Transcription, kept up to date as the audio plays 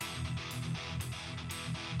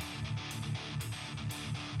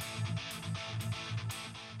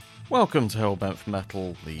Welcome to Hellbent for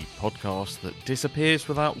Metal, the podcast that disappears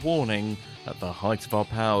without warning at the height of our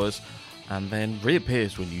powers and then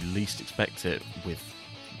reappears when you least expect it, with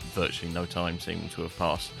virtually no time seeming to have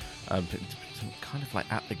passed. Kind of like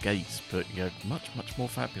at the gates, but much more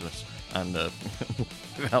fabulous. And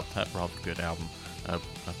without that rather good album,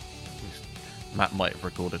 Matt might have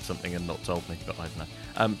recorded something and not told me, but I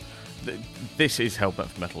don't know. This is Hellbent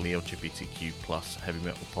for Metal, the LGBTQ plus heavy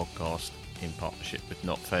metal podcast in partnership with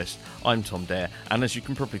Knotfest. I'm Tom Dare, and as you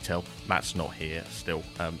can probably tell, Matt's not here still.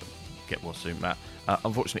 Get well soon, Matt.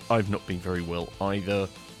 Unfortunately, I've not been very well either,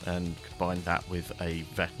 and combine that with a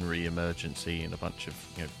veterinary emergency and a bunch of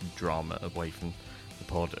drama away from the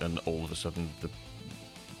pod, and all of a sudden the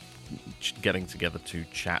getting together to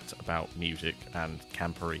chat about music and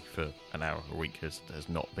campery for an hour a week has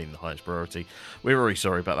not been the highest priority. We're very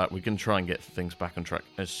sorry about that. We're going to try and get things back on track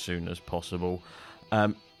as soon as possible.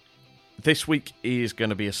 This week is going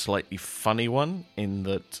to be a slightly funny one in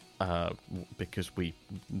that because we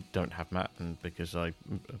don't have Matt, and because I'm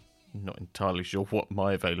not entirely sure what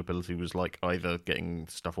my availability was like either, getting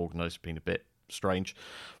stuff organised has been a bit strange.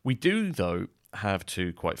 We do, though, have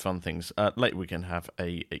two quite fun things. Later we can have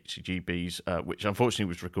a HCGBs, which unfortunately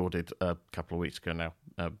was recorded a couple of weeks ago now,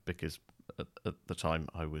 because at the time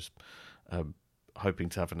I was hoping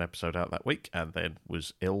to have an episode out that week and then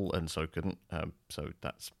was ill and so couldn't. So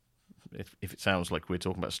that's, if it sounds like we're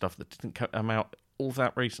talking about stuff that didn't come out all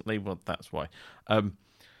that recently, well, that's why.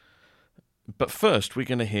 But first, we're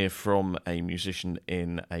going to hear from a musician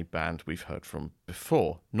in a band we've heard from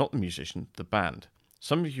before. Not the musician, the band.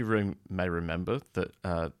 Some of you may remember that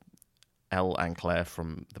Elle and Claire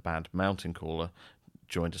from the band Mountain Caller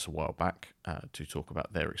joined us a while back to talk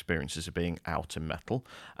about their experiences of being out in metal.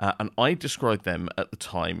 And I described them at the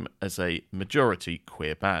time as a majority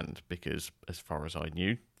queer band because, as far as I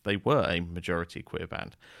knew, they were a majority queer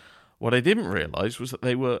band. What I didn't realise was that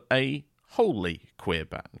they were a wholly queer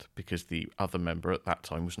band, because the other member at that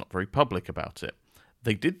time was not very public about it.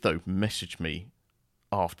 They did, though, message me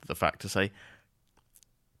after the fact to say,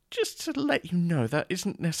 just to let you know, that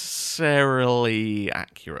isn't necessarily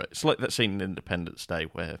accurate. It's like that scene in Independence Day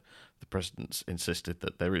where the president insisted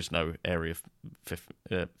that there is no Area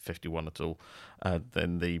 51 at all.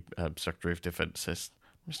 Then the Secretary of Defense says,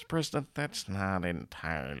 Mr. President, that's not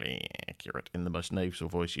entirely accurate, in the most nasal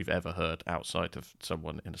voice you've ever heard outside of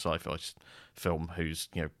someone in a sci-fi film who's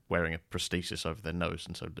wearing a prosthesis over their nose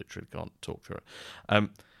and so literally can't talk through it.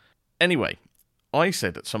 Anyway, I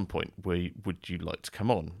said at some point, would you like to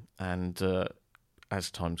come on? And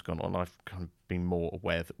as time's gone on, I've kind of been more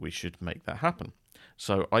aware that we should make that happen.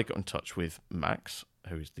 So I got in touch with Max,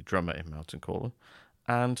 who is the drummer in Mountain Caller,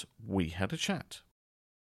 and we had a chat.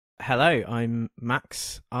 Hello, I'm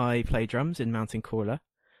Max. I play drums in Mountain Caller.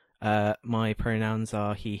 My pronouns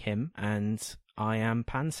are he, him, and I am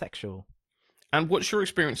pansexual. And what's your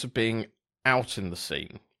experience of being out in the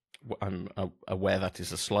scene? I'm aware that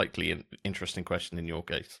is a slightly interesting question in your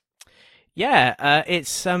case. Yeah,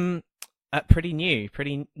 it's pretty new,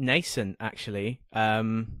 pretty nascent, actually.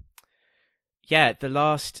 The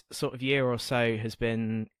last sort of year or so has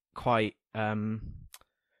been quite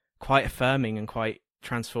affirming and quite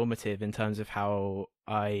transformative in terms of how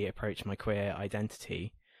I approach my queer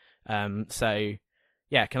identity. So,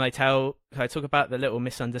 yeah, can I talk about the little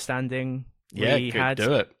misunderstanding we had?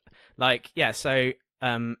 Do it. So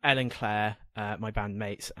Ellen Claire, my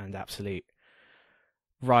bandmates and absolute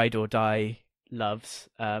ride or die loves,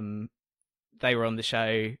 they were on the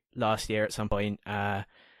show last year at some point,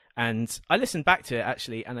 and I listened back to it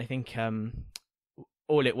actually, and I think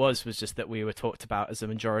all it was just that we were talked about as a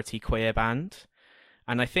majority queer band.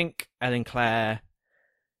 And I think Ellen Claire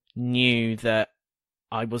knew that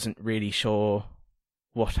I wasn't really sure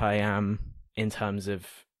what I am in terms of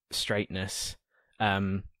straightness.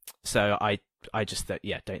 So I just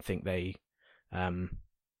don't think they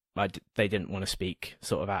didn't want to speak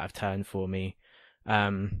sort of out of turn for me.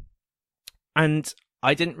 And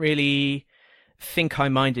I didn't really think I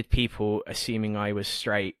minded people assuming I was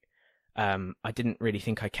straight. I didn't really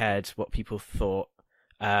think I cared what people thought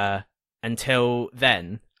until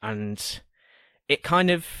then, and it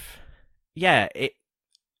kind of it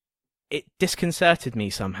disconcerted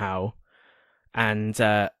me somehow, and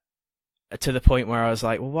to the point where I was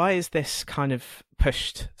like, well, why is this kind of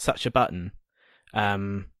pushed such a button?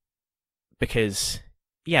 Because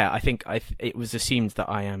I think it was assumed that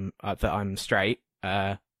I'm straight,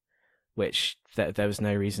 which there was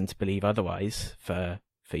no reason to believe otherwise for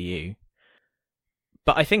you.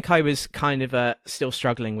 But I think I was kind of still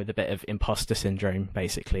struggling with a bit of imposter syndrome,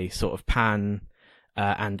 basically, sort of pan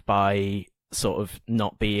and bi, sort of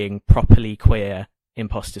not being properly queer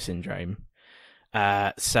imposter syndrome.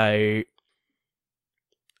 So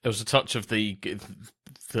there was a touch of the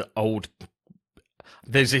old.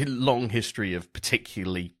 There's a long history of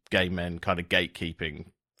particularly gay men kind of gatekeeping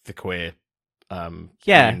the queer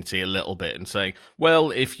community a little bit and saying, well,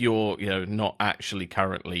 if you're not actually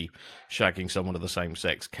currently shagging someone of the same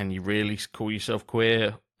sex, can you really call yourself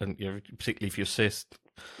queer? And particularly if you're cis.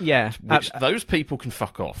 Yeah, those people can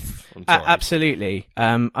fuck off. Absolutely.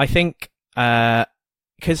 I think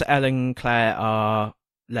because Elle and Claire are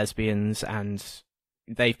lesbians and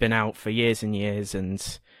they've been out for years and years,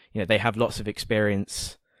 and they have lots of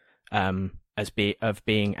experience of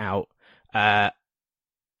being out. I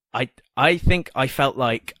think I felt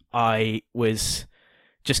like I was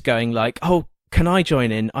just going like, oh, can I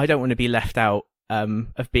join in? I don't want to be left out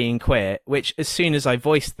of being queer. Which, as soon as I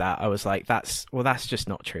voiced that, I was like, that's just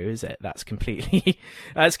not true, is it? That's completely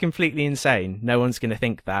insane. No one's going to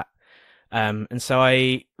think that. And so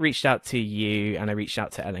I reached out to you, and I reached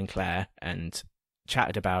out to Elle and Claire and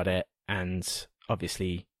chatted about it. And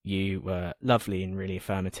obviously, you were lovely and really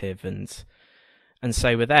affirmative, and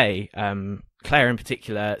so were they. Claire in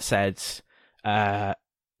particular said,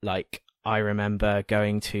 like, I remember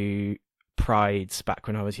going to prides back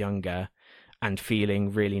when I was younger and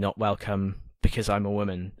feeling really not welcome because I'm a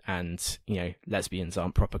woman and, lesbians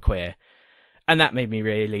aren't proper queer. And that made me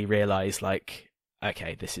really realise, like,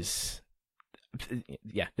 okay, this is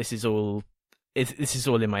all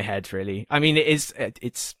in my head, really. I mean, it's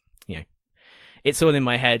all in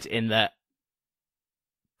my head in that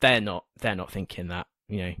they're not thinking that.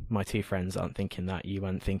 My two friends aren't thinking that. You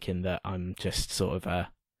weren't thinking that I'm just sort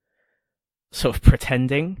of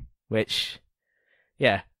pretending, which,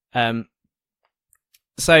 yeah.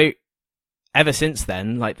 So ever since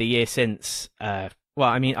then, like the year since, I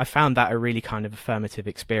found that a really kind of affirmative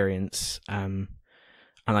experience, and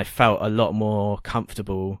I felt a lot more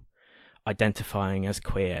comfortable identifying as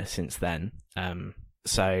queer since then.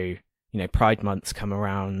 So Pride months come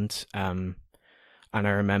around, and I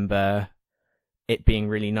remember it being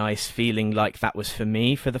really nice, feeling like that was for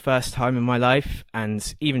me for the first time in my life,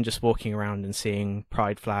 and even just walking around and seeing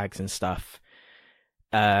pride flags and stuff,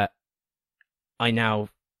 I now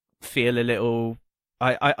feel a little,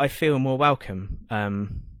 I feel more welcome,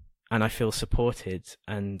 and I feel supported,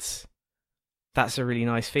 and that's a really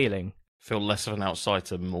nice feeling. Feel less of an outsider,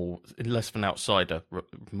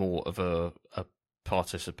 more of a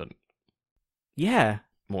participant. Yeah.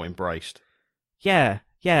 More embraced. Yeah,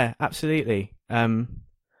 absolutely.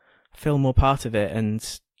 Feel more part of it,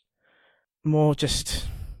 and more just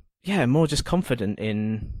confident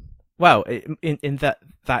in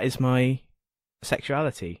that is my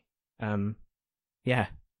sexuality. Yeah.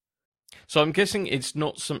 So I'm guessing it's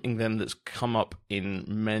not something then that's come up in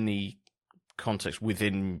many contexts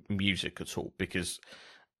within music at all, because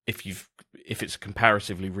if it's a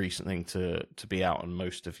comparatively recent thing to be out, and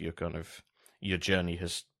most of your journey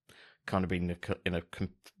has kind of been in a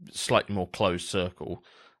slightly more closed circle,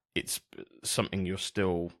 it's something you're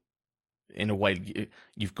still, in a way,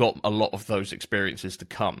 you've got a lot of those experiences to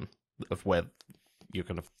come, of where your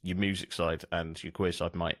music side and your queer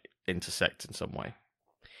side might intersect in some way.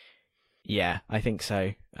 Yeah, I think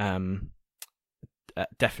so.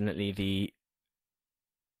 Definitely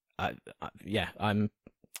I'm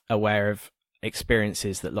aware of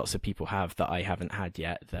experiences that lots of people have that I haven't had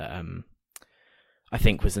yet, that I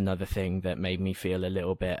think was another thing that made me feel a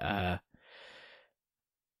little bit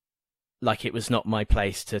like it was not my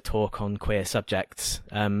place to talk on queer subjects.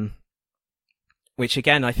 Which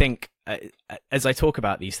again, I think as I talk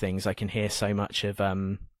about these things, I can hear so much of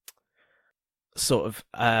sort of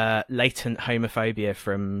latent homophobia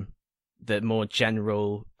from the more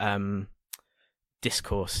general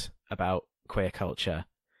discourse about queer culture.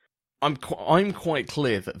 I'm quite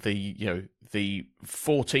clear that the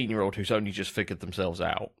 14-year-old who's only just figured themselves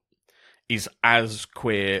out is as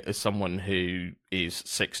queer as someone who is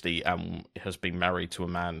 60 and has been married to a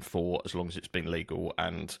man for as long as it's been legal,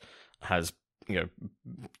 and has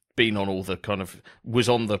been on all the was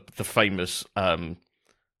on the famous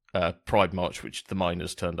Pride March which the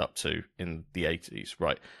miners turned up to in the 80s,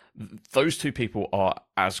 right? Those two people are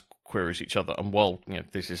as queer as each other, and while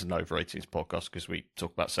this is an over 18s podcast because we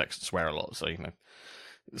talk about sex and swear a lot, so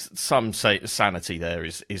some say sanity there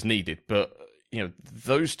is needed, but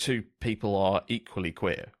those two people are equally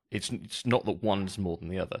queer. It's not that one's more than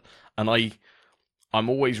the other, and I'm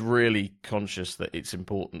always really conscious that it's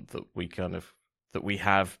important that we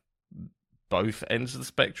have both ends of the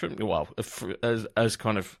spectrum. Well,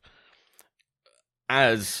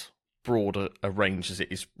 as broad a range as it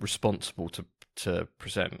is responsible to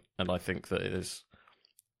present, and I think that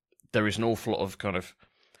there is an awful lot of kind of,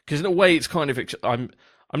 because in a way it's kind of, I'm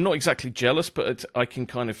not exactly jealous, but I can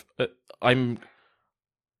kind of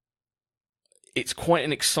it's quite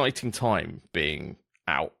an exciting time being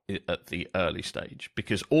out at the early stage,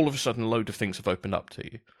 because all of a sudden a load of things have opened up to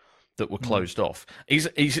you that were closed off. Is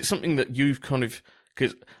it something that you've kind of,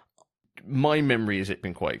 because my memory is it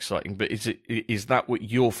been quite exciting, but is that what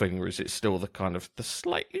you're feeling, or is it still the kind of the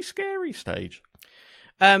slightly scary stage?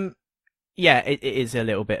 Yeah, it is a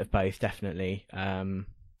little bit of both, definitely.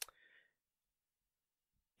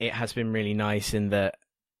 It has been really nice in that,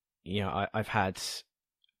 I've had,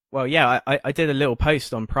 well, yeah, I did a little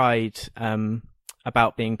post on Pride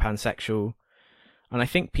about being pansexual, and I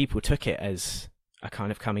think people took it as a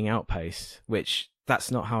kind of coming out post, which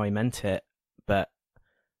that's not how I meant it, but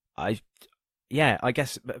I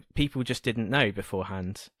guess people just didn't know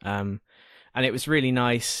beforehand. And it was really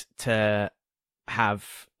nice to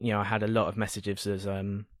have, I had a lot of messages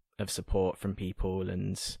of support from people,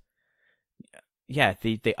 and yeah,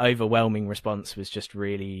 the overwhelming response was just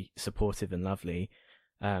really supportive and lovely.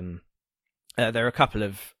 There are a couple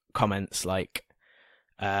of comments like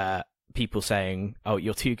people saying, "Oh,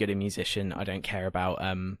 you're too good a musician. I don't care about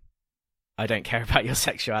your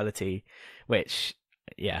sexuality," which,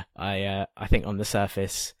 yeah, I think on the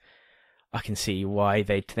surface I can see why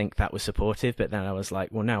they'd think that was supportive, but then I was like,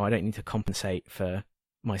 well, no, I don't need to compensate for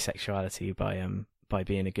my sexuality by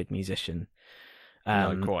being a good musician.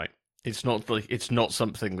 No, quite. It's not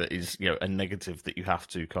something that is, a negative that you have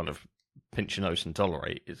to kind of pinch your nose and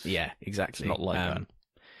tolerate. Yeah, exactly. It's not like that.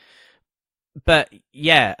 But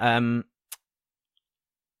yeah,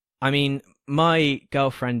 I mean, my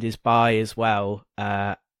girlfriend is bi as well,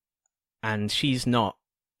 and she's not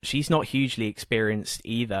hugely experienced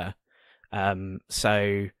either.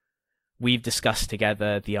 So we've discussed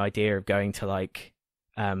together the idea of going to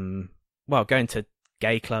going to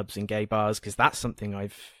gay clubs and gay bars, because that's something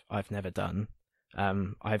I've never done. I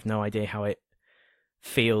have no idea how it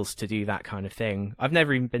feels to do that kind of thing. I've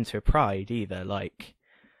never even been to a Pride either.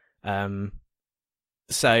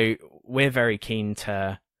 So we're very keen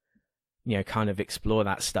to, kind of explore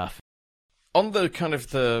that stuff. On the kind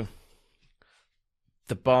of the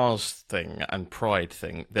bars thing and Pride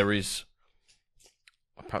thing, there is,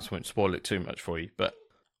 perhaps I won't spoil it too much for you, but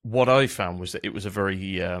what I found was that it was a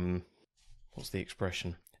very, what's the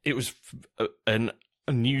expression? It was an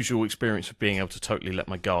unusual experience of being able to totally let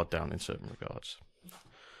my guard down in certain regards.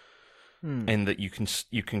 And that you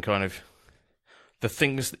can kind of, the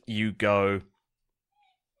things that you go,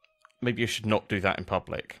 maybe I should not do that in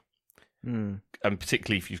public. And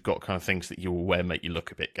particularly if you've got kind of things that you're aware make you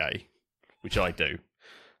look a bit gay, which I do.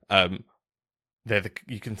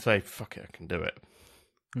 You can say, fuck it, I can do it.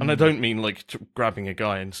 And I don't mean like grabbing a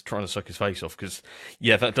guy and trying to suck his face off, because,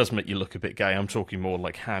 yeah, that does make you look a bit gay. I'm talking more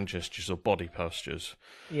like hand gestures or body postures.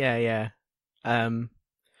 Yeah.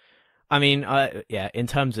 I mean, in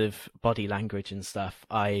terms of body language and stuff,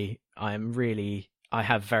 I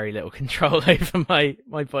have very little control over my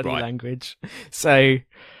body language. So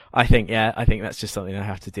I think that's just something I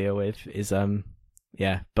have to deal with is,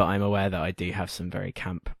 but I'm aware that I do have some very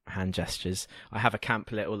camp hand gestures. I have a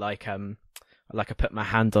camp little, like I put my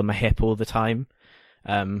hand on my hip all the time.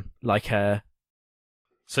 So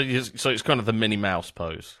it's kind of the Minnie Mouse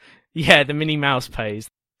pose. Yeah, the Minnie Mouse pose.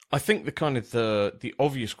 I think the kind of the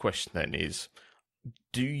obvious question then is,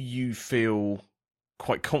 do you feel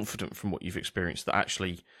quite confident from what you've experienced that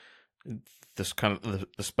actually this kind of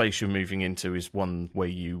the space you're moving into is one where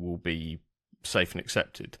you will be safe and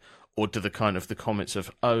accepted? Or do the kind of the comments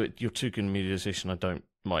of, oh, you're too good a musician, I don't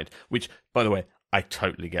mind, which, by the way, I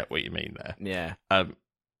totally get what you mean there. Yeah.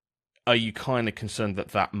 Are you kind of concerned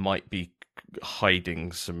that might be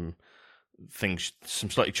hiding some things, some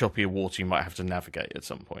slightly choppier water you might have to navigate at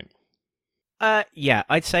some point? Yeah,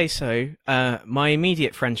 I'd say so. My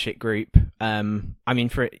immediate friendship group,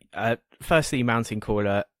 firstly, Mountain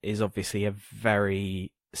Caller is obviously a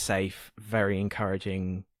very safe, very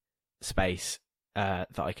encouraging space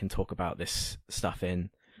that I can talk about this stuff in.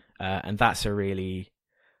 And that's a really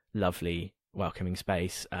lovely, welcoming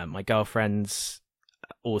space. My girlfriend's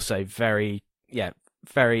also very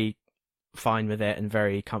fine with it and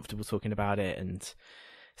very comfortable talking about it, and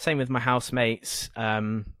same with my housemates.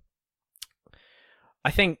 I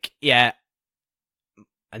think, and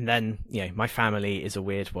then my family is a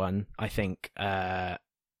weird one. I think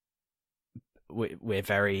we're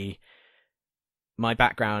very, my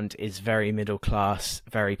background is very middle class,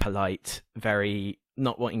 very polite, very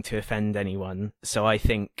not wanting to offend anyone. So I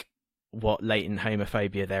think what latent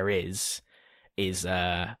homophobia there is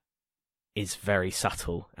very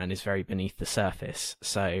subtle and is very beneath the surface.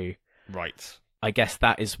 So right, I guess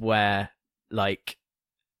that is where, like,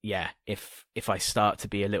 yeah, if I start to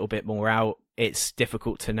be a little bit more out, it's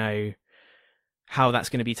difficult to know how that's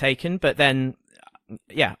going to be taken. But then,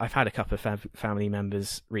 yeah, I've had a couple of family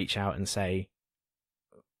members reach out and say,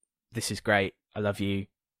 "This is great. I love you.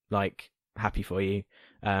 Like, happy for you."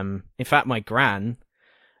 In fact, my gran,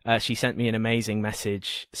 she sent me an amazing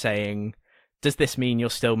message saying, "Does this mean you're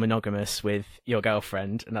still monogamous with your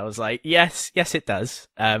girlfriend?" And I was like, yes, it does.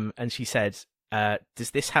 And she said, "Does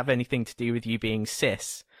this have anything to do with you being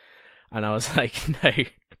cis?" And I was like, no.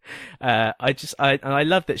 I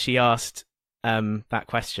love that she asked that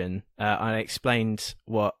question. I explained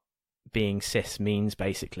what being cis means,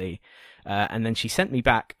 basically. And then she sent me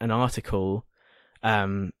back an article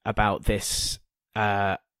about this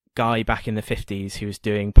guy back in the 50s who was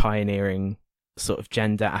doing pioneering sort of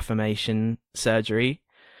gender affirmation surgery.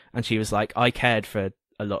 And she was like, I cared for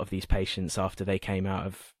a lot of these patients after they came out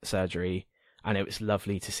of surgery, and it was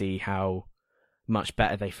lovely to see how much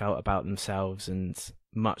better they felt about themselves and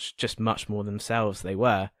much more themselves they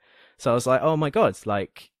were. So I was like, oh my God,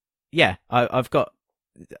 like, yeah, I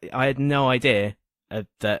had no idea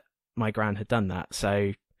that my gran had done that.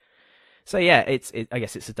 So yeah, I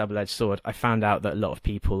guess it's a double-edged sword. I found out that a lot of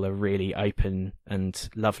people are really open and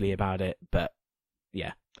lovely about it, but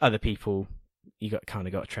yeah, other people, you kind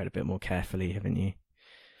of got to tread a bit more carefully, haven't you?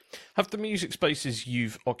 Have the music spaces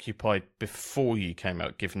you've occupied before you came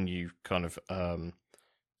out given you kind of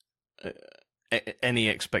any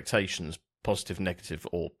expectations, positive, negative,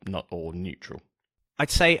 or not, or neutral? I'd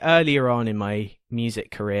say earlier on in my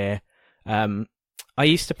music career, I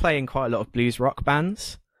used to play in quite a lot of blues rock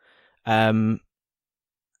bands. And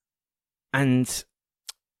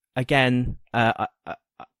again, I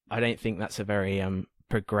don't think that's a very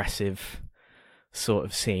progressive sort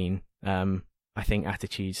of scene. I think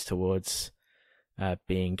attitudes towards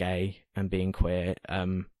being gay and being queer,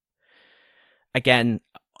 again,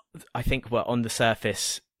 I think we're on the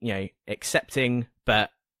surface, accepting,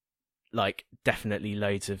 but like definitely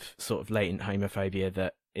loads of sort of latent homophobia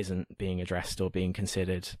that isn't being addressed or being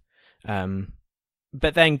considered.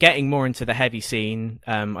 But then getting more into the heavy scene,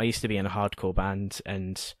 I used to be in a hardcore band,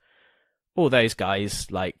 and all those guys,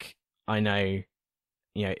 like, I know,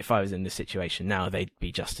 if I was in this situation now, they'd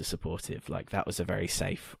be just as supportive. Like, that was a very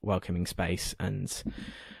safe, welcoming space. And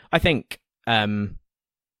I think, my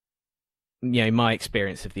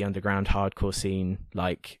experience of the underground hardcore scene,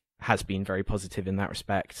 like, has been very positive in that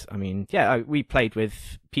respect. I mean, yeah, we played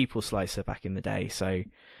with Pupil Slicer back in the day. So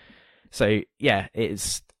yeah,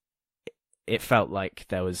 it felt like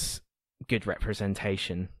there was good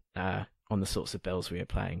representation on the sorts of bills we were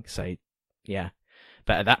playing. So yeah,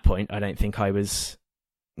 but at that point, I don't think I was,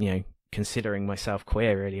 considering myself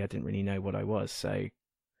queer. Really, I didn't really know what I was.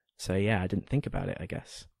 So yeah, I didn't think about it, I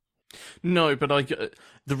guess. No, but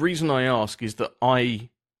the reason I ask is that I,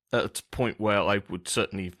 at a point where I would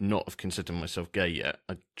certainly not have considered myself gay yet,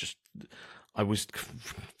 I was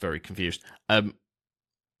very confused.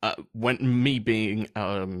 When me being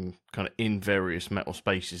kind of in various metal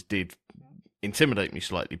spaces did intimidate me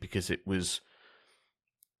slightly, because it was,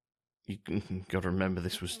 you got to remember,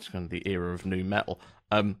 this was kind of the era of nu metal.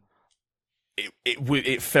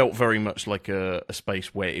 It felt very much like a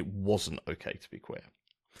space where it wasn't okay to be queer,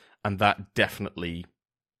 and that definitely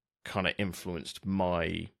kind of influenced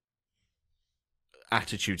my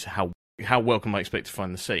attitude to how welcome I expect to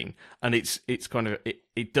find the scene. And it's kind of,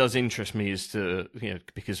 it does interest me as to,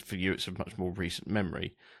 because for you it's a much more recent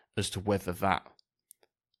memory, as to whether that,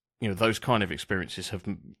 those kind of experiences have,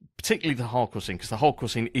 particularly the hardcore scene, because the hardcore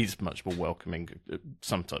scene is much more welcoming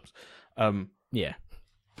sometimes. Yeah.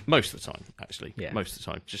 Most of the time, actually. Yeah. Most of the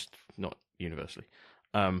time, just not universally.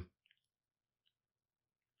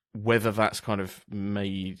 Whether that's kind of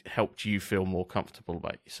helped you feel more comfortable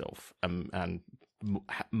about yourself, and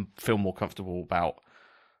feel more comfortable about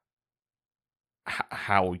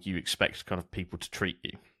how you expect kind of people to treat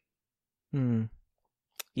you.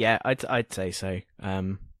 Yeah, I'd say so.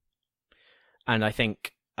 And I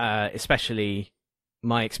think, especially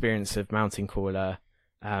my experience of Mountain Caller,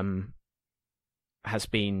 has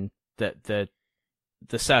been that the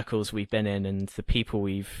circles we've been in and the people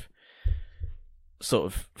we've sort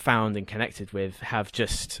of found and connected with have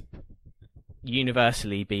just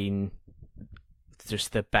universally been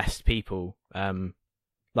just the best people,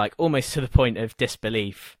 like almost to the point of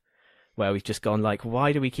disbelief, where we've just gone like,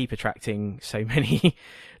 why do we keep attracting so many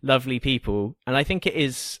lovely people? And I think it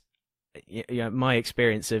is, my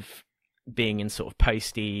experience of being in sort of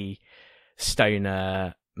posty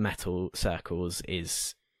stoner metal circles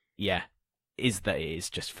is that it is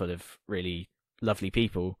just full of really lovely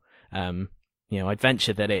people. I'd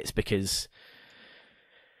venture that it's because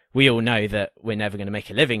we all know that we're never going to make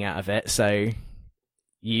a living out of it, so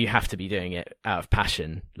you have to be doing it out of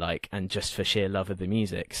passion, like, and just for sheer love of the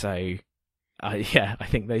music. So yeah, I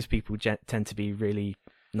think those people tend to be really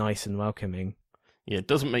nice and welcoming. Yeah, it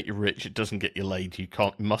doesn't make you rich. It doesn't get you laid. You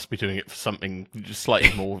must be doing it for something just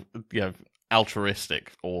slightly more,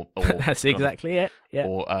 altruistic or That's exactly it. Yeah.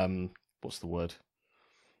 Or what's the word?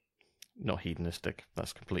 Not hedonistic.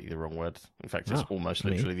 That's completely the wrong word. In fact, it's almost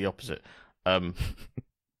literally the opposite.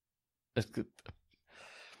 It's good.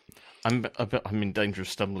 I'm in danger of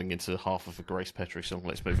stumbling into half of a Grace Petrie song.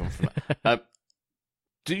 Let's move on from that.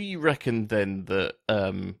 Do you reckon then that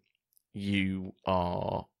you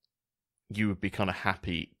would be kind of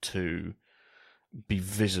happy to be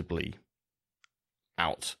visibly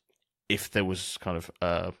out if there was kind of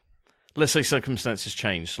let's say circumstances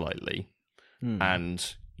changed slightly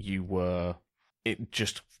and you were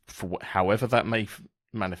just for however that may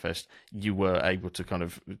manifest, you were able to kind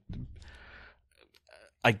of,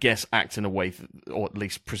 I guess, act in a way that, or at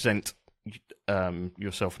least present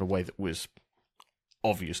yourself in a way that was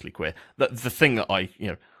obviously queer. The thing that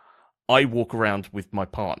I walk around with my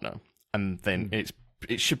partner, and then it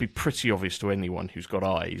should be pretty obvious to anyone who's got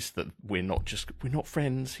eyes that we're not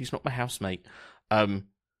friends. He's not my housemate, and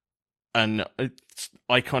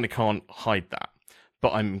I kind of can't hide that.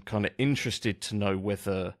 But I'm kind of interested to know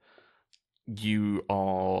whether you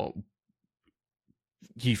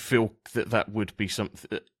feel that would be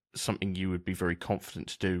something you would be very confident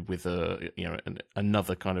to do with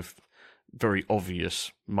another kind of very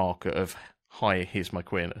obvious marker of, hi, here's my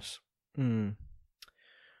queerness. I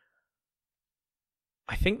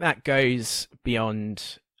think that goes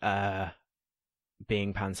beyond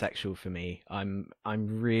being pansexual for me. I'm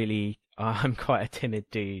quite a timid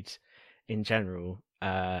dude in general,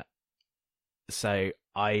 so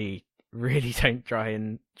I really don't try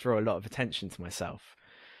and draw a lot of attention to myself.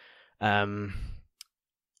 I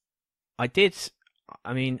did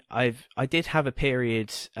have a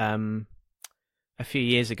period a few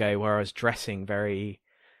years ago where I was dressing very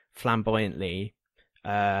flamboyantly.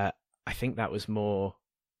 I think that was more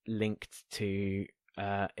linked to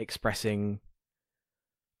expressing.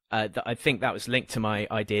 I think that was linked to my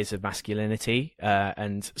ideas of masculinity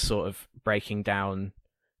and sort of breaking down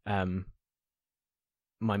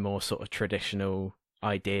my more sort of traditional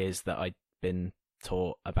ideas that I'd been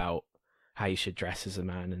taught about how you should dress as a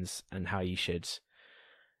man and how you should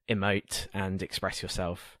emote and express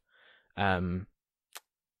yourself. And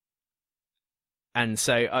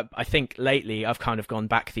so I think lately I've kind of gone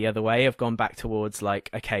back the other way. I've gone back towards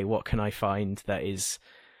like, okay, what can I find that is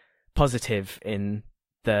positive in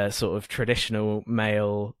the sort of traditional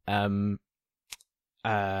male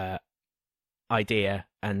idea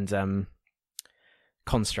and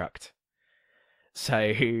construct.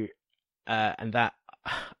 So, and that,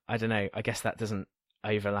 I don't know, I guess that doesn't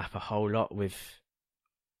overlap a whole lot with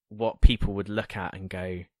what people would look at and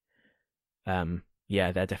go,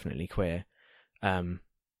 yeah, they're definitely queer. No,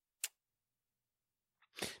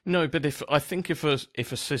 but if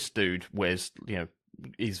a cis dude wears,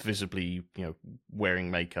 is visibly, wearing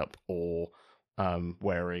makeup or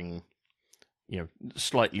wearing,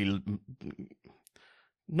 slightly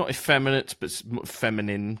not effeminate but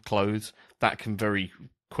feminine clothes, that can very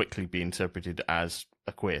quickly be interpreted as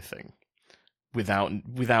a queer thing,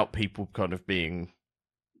 without people kind of being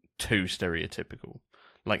too stereotypical.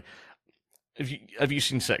 Like, have you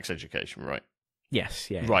seen Sex Education, right? Yes,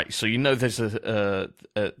 yeah. Right, so there's the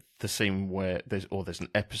scene where there's an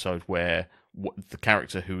episode where the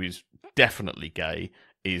character who is definitely gay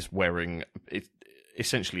is wearing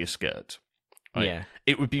essentially a skirt. Right? Yeah.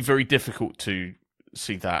 It would be very difficult to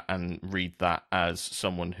see that and read that as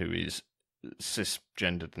someone who is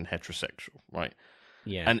cisgendered and heterosexual, right?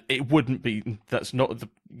 Yeah. And it wouldn't be,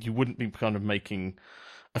 you wouldn't be kind of making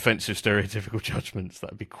offensive stereotypical judgments.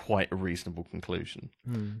 That would be quite a reasonable conclusion.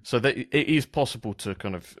 So that it is possible to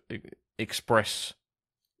kind of express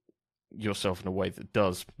yourself in a way that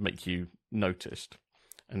does make you noticed,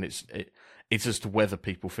 and it's as to whether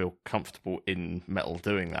people feel comfortable in metal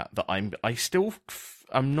doing that I'm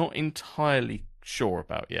not entirely sure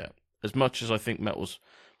about yet. As much as I think metal's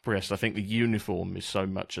progressed, I think the uniform is so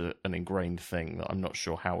much an ingrained thing that I'm not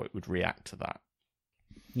sure how it would react to that.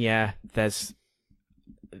 Yeah,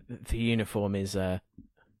 the uniform is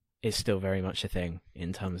still very much a thing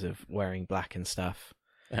in terms of wearing black and stuff.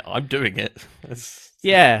 I'm doing it. It's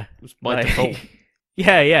my default.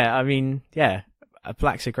 Yeah. I mean, yeah,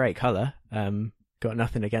 black's a great color. Got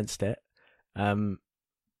nothing against it.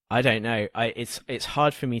 I don't know. It's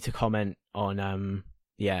hard for me to comment on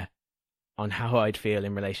on how I'd feel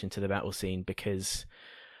in relation to the metal scene, because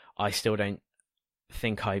I still don't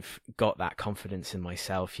think I've got that confidence in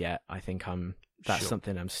myself yet. I think that's Sure.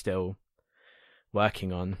 something I'm still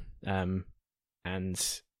working on.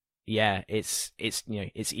 And yeah, it's it's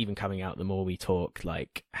even coming out the more we talk,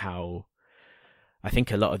 like how I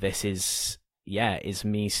think a lot of this is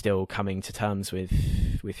me still coming to terms with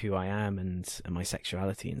who I am and my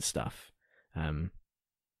sexuality and stuff. And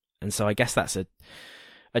so I guess that's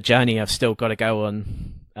a journey I've still got to go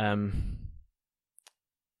on,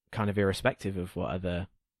 kind of irrespective of what other,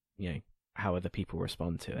 how other people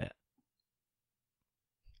respond to it.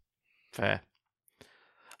 Fair.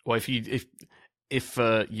 Well, if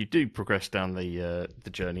you do progress down the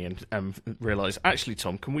journey and realise, actually,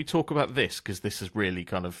 Tom, can we talk about this, because this has really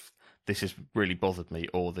bothered me,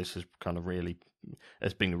 or this has kind of really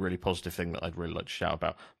has been a really positive thing that I'd really like to shout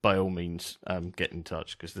about, by all means, get in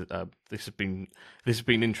touch, because this has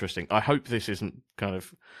been interesting. I hope this hasn't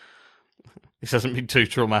been too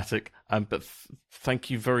traumatic. But thank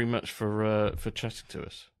you very much for chatting to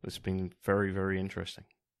us. It's been very, very interesting.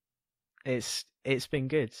 It's been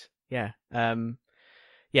good. Yeah.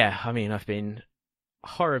 Yeah, I mean, I've been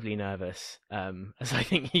horribly nervous, as I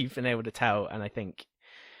think you've been able to tell, and I think,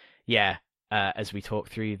 as we talk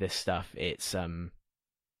through this stuff, it's I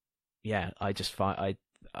just find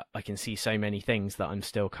I can see so many things that I'm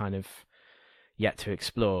still kind of yet to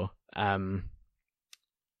explore.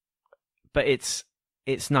 But it's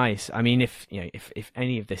nice. I mean, if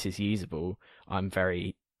any of this is usable, I'm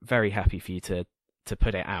very, very happy for you to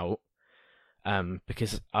put it out,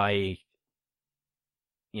 because I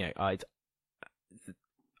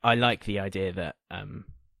like the idea that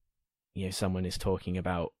someone is talking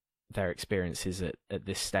about their experiences at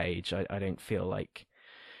this stage. I don't feel like,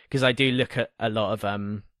 because I do look at a lot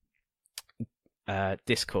of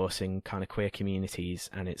discourse in kind of queer communities,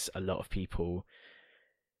 and it's a lot of people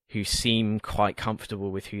who seem quite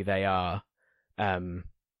comfortable with who they are.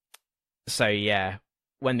 So yeah,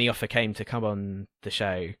 when the offer came to come on the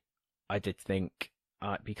show, I did think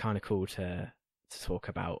it'd be kind of cool to talk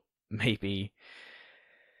about maybe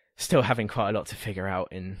still having quite a lot to figure out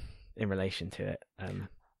in relation to it.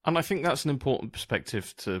 And I think that's an important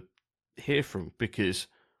perspective to hear from, because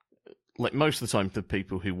like most of the time, the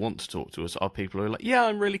people who want to talk to us are people who are like, yeah,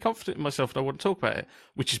 I'm really confident in myself and I want to talk about it,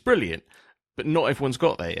 which is brilliant. But not everyone's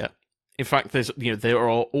got there yet. In fact, there are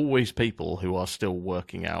always people who are still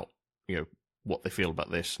working out, what they feel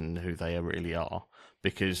about this and who they really are,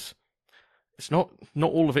 because it's not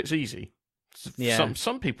all of it's easy. Yeah.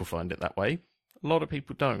 Some people find it that way. A lot of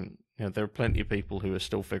people don't. There are plenty of people who are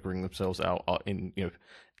still figuring themselves out in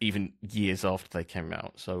even years after they came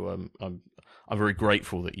out. So I'm very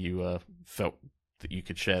grateful that you felt that you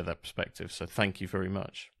could share that perspective. So thank you very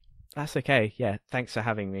much. That's okay. Yeah, thanks for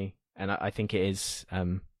having me. And I think it is,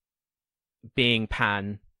 being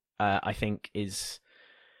pan, I think is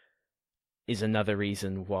another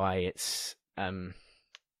reason why it's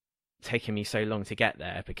taken me so long to get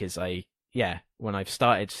there, because when I've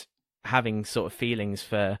started having sort of feelings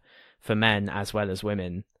for men as well as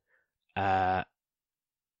women, the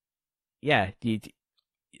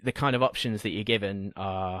kind of options that you're given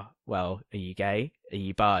are, well, are you gay? Are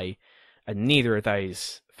you bi? And neither of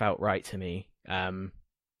those felt right to me.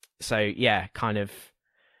 So yeah, kind of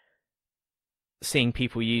seeing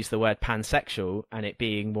people use the word pansexual and it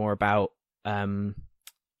being more about,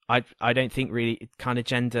 I don't think really kind of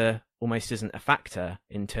gender almost isn't a factor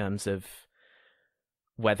in terms of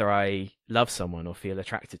whether I love someone or feel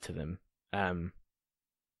attracted to them. And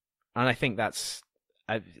I think that's,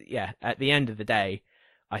 at the end of the day,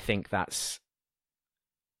 I think that's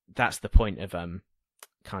the point of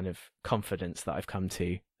kind of confidence that I've come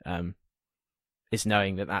to, is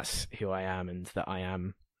knowing that that's who I am, and that I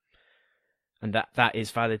am, and that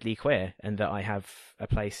is validly queer, and that I have a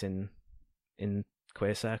place in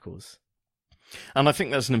queer circles. And I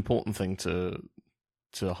think that's an important thing to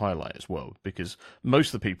highlight as well, because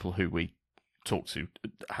most of the people who we talk to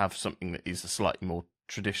have something that is a slightly more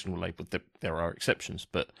traditional label. There are exceptions,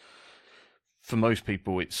 but for most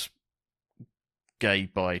people it's gay,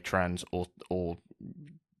 bi, trans, or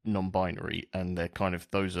non-binary, and they're kind of,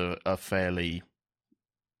 those are fairly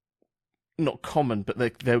not common, but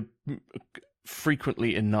they're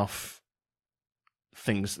frequently enough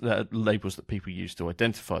things, that labels that people use to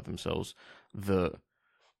identify themselves, that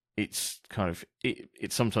it's kind of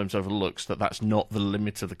it sometimes overlooks that that's not the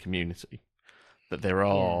limit of the community. That there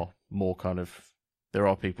are more kind of, there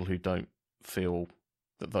are people who don't feel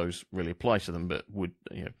that those really apply to them, but would,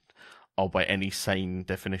 are by any sane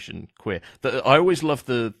definition queer. I always love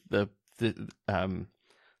the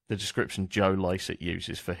description Joe Lycett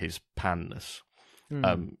uses for his panness,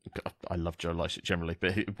 I love Joe Lycett generally,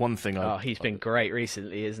 but one thing he's been great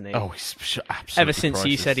recently, isn't he? Oh, he's absolutely ever since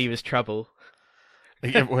priceless. You said he was trouble.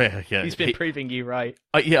 Yeah, he's been proving you right.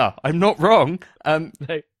 Yeah, I'm not wrong. No.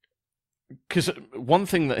 Because one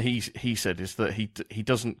thing that he said is that he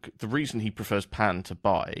doesn't. The reason he prefers Pan to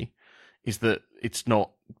Bai is that it's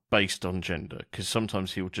not based on gender. Because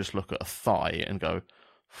sometimes he'll just look at a thigh and go,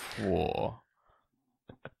 "Whoa,"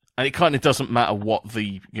 and it kind of doesn't matter what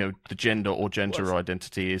the gender or gender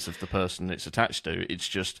identity is of the person it's attached to. It's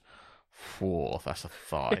just, "Whoa, that's a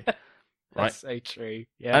thigh." Right? That's so true.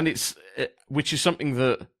 Yeah, and which is something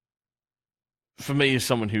that, for me, as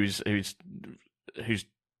someone whose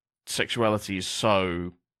sexuality is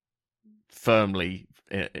so firmly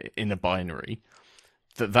in a binary,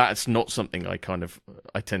 that's not something I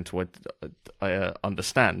tend to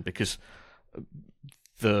understand, because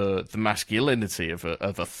the masculinity of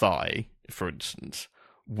a thigh, for instance,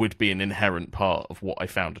 would be an inherent part of what I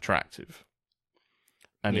found attractive,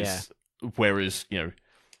 and it's whereas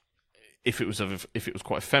if it was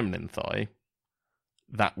quite a feminine thigh,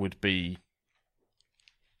 that would be,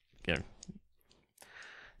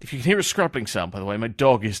 If you can hear a scrabbling sound, by the way, my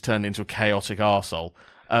dog is turned into a chaotic arsehole.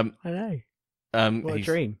 I know. What a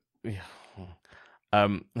dream. Yeah.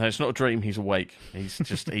 No, it's not a dream. He's awake.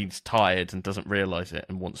 He's tired and doesn't realise it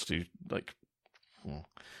and wants to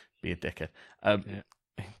be a dickhead.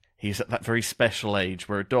 He's at that very special age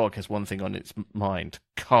where a dog has one thing on its mind: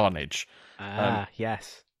 carnage.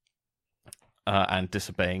 Yes. And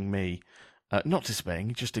disobeying me. Not disobeying,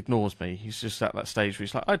 he just ignores me. He's just at that stage where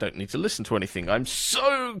he's like, I don't need to listen to anything. I'm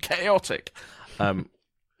so chaotic.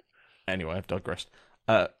 Anyway, I've digressed.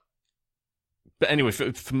 But anyway,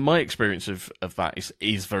 for my experience of that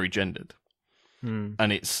is very gendered.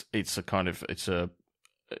 And it's an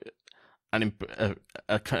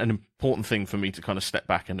important thing for me to kind of step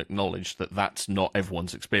back and acknowledge that that's not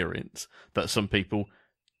everyone's experience. That some people,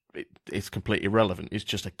 it's completely irrelevant. It's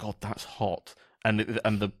just God, that's hot. And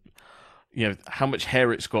the how much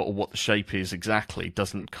hair it's got or what the shape is exactly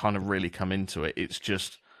doesn't kind of really come into it. It's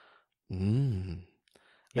just, And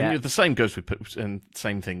the same goes and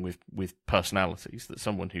same thing with personalities. That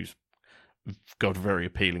someone who's got a very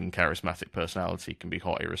appealing, charismatic personality can be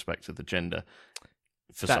hot irrespective of the gender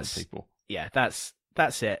for some people. Yeah, that's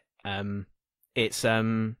it. It's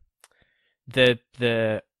the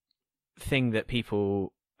thing that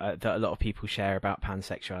people that a lot of people share about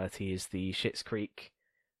pansexuality is the Schitt's Creek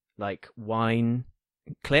wine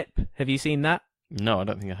clip. Have you seen that? No, I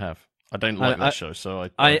don't think I have. I don't like that show, so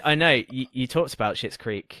I know you talked about Schitt's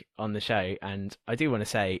Creek on the show, and I do want to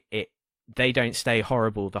say they don't stay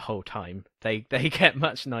horrible the whole time. They get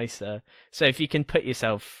much nicer. So if you can put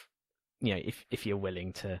yourself, if you're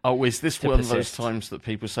willing to. Oh, is this one of those times that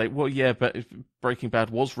people say, well, yeah, but Breaking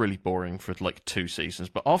Bad was really boring for 2 seasons,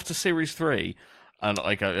 but after series 3, and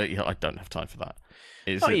I go, I don't have time for that.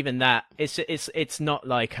 Even that. It's not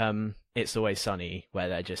like It's Always Sunny, where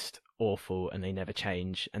they're just awful and they never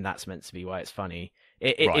change, and that's meant to be why it's funny.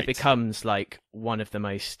 It becomes one of the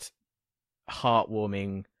most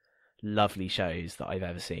heartwarming, lovely shows that I've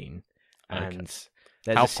ever seen. And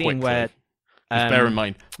there's a scene where bear in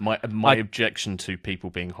mind, my objection to people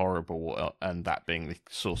being horrible and that being the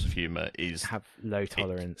source of humour is have low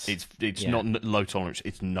tolerance. It's not low tolerance.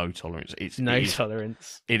 It's no tolerance.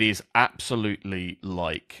 Tolerance. It is absolutely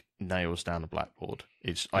like nails down a blackboard.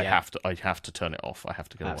 I have to turn it off. I have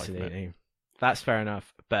to get away from it. That's fair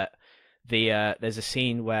enough. But there's a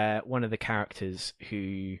scene where one of the characters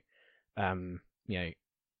who,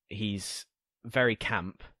 he's very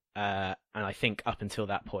camp, and I think up until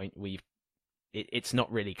that point it's not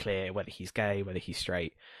really clear whether he's gay, whether he's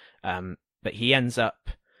straight, but he ends up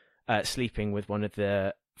sleeping with one of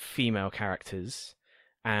the female characters,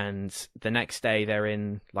 and the next day they're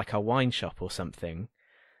in a wine shop or something,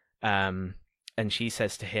 and she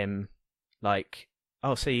says to him,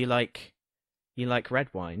 oh, so you like red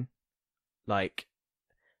wine?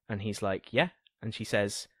 And he's like, yeah. And she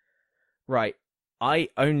says, right, I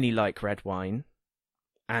only like red wine,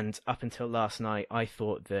 and up until last night I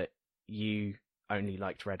thought that you only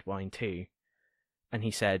liked red wine too. And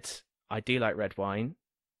he said, I do like red wine,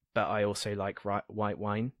 but I also like white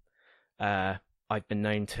wine. I've been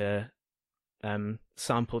known to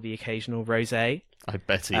sample the occasional rosé. I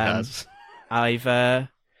bet he has. I've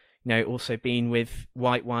also been with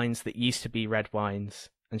white wines that used to be red wines.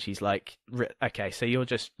 And she's like, okay, so you're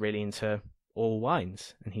just really into all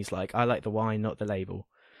wines. And he's like, I like the wine, not the label.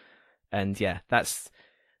 And yeah, that's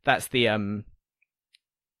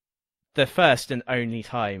the first and only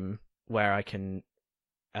time where I can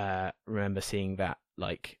remember seeing that.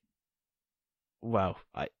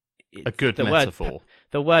 a good metaphor.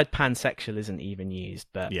 The word pansexual isn't even used,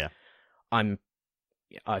 but yeah,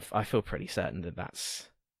 I feel pretty certain that that's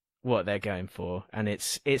what they're going for, and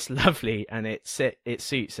it's lovely, and it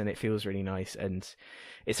suits, and it feels really nice, and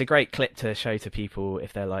it's a great clip to show to people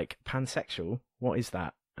if they're like, pansexual, what is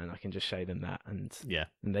that? And I can just show them that, and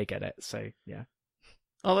they get it. So yeah.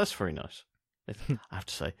 Oh, that's very nice. I have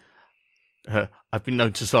to say, I've been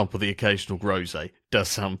known to sample the occasional rosé. Does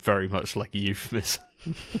sound very much like a euphemism.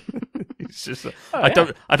 It's just I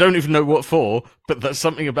don't even know what for, but there's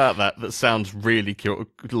something about that sounds really cute.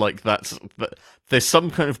 Like that there's some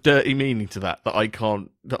kind of dirty meaning to that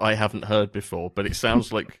I haven't heard before. But it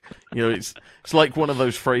sounds like it's like one of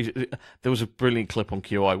those phrases. There was a brilliant clip on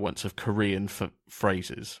QI once of Korean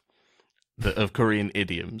phrases, of Korean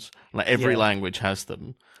idioms. Like every language has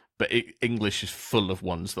them. But English is full of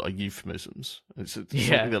ones that are euphemisms. It's something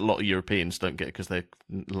that a lot of Europeans don't get because their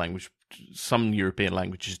language. Some European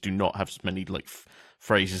languages do not have as many like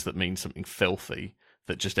phrases that mean something filthy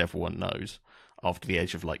that just everyone knows after the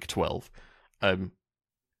age of like 12. I'm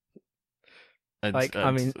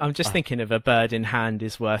just thinking of a bird in hand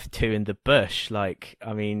is worth two in the bush. Like,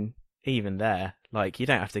 I mean, even there, like you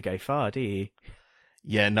don't have to go far, do you?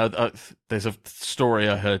 Yeah, no. There's a story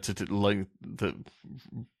I heard that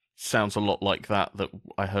sounds a lot like that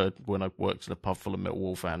I heard when I worked in a pub full of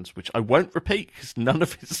Millwall fans, which I won't repeat because none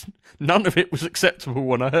of it was acceptable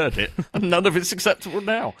when I heard it, and none of it's acceptable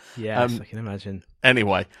now. Yes, I can imagine.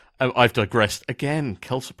 Anyway, I've digressed again.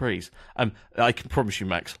 Quelle surprise! I can promise you,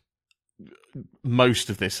 Max, most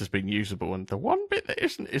of this has been usable, and the one bit that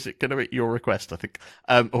isn't, is it going to be your request, I think,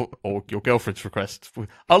 or your girlfriend's request?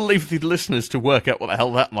 I'll leave the listeners to work out what the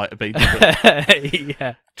hell that might have been.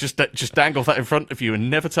 Yeah. Just dangle that in front of you and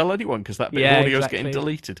never tell anyone, because that bit of audio is getting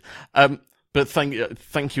deleted. But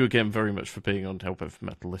thank you again very much for being on Help Out for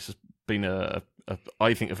Metal. This has been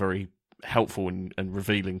I think a very helpful and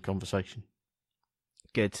revealing conversation.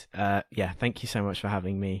 Good. Thank you so much for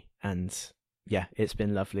having me, and yeah, it's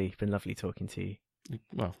been lovely. Been lovely talking to you.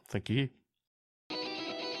 Well, thank you.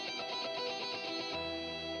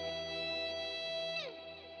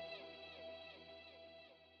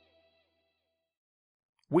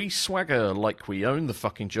 We swagger like we own the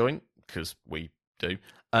fucking joint, because we do,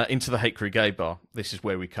 into the Hate Crew Gay Bar. This is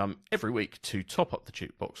where we come every week to top up the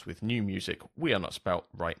jukebox with new music we are nuts about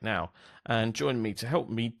right now. And joining me to help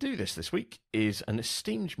me do this week is an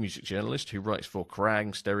esteemed music journalist who writes for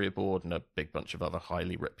Kerrang, Stereoboard, and a big bunch of other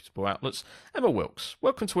highly reputable outlets, Emma Wilkes.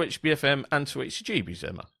 Welcome to HBFM and to HCGBs,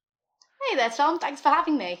 Emma. Hey there, Tom. Thanks for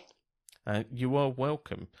having me. You are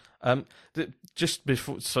welcome. Just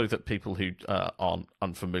before, so that people who aren't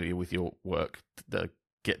unfamiliar with your work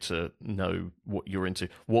get to know what you're into,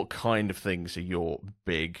 what kind of things are your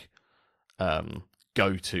big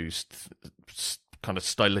go-to kind of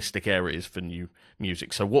stylistic areas for new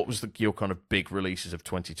music? So what was your kind of big releases of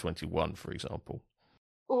 2021, for example?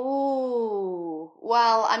 Ooh,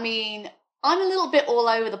 well, I mean, I'm a little bit all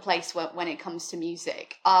over the place when it comes to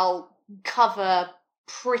music. I'll cover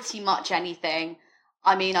pretty much anything.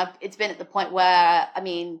 I mean, it's been at the point where,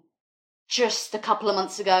 just a couple of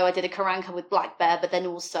months ago, I did a Kerrang with Black Bear, but then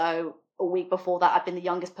also a week before that, I've been the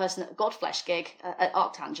youngest person at a Godflesh gig at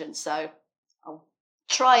Arctangent. So I'll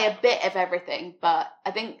try a bit of everything. But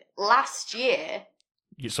I think last year...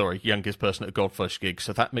 youngest person at a Godflesh gig.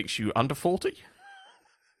 So that makes you under 40?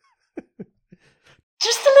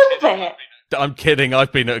 Just a little bit. I'm kidding.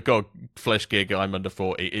 I've been at a Godflesh gig. I'm under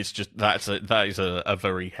 40. It's just that is a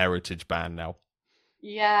very heritage band now.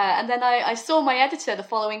 Yeah, and then I saw my editor the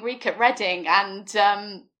following week at Reading, and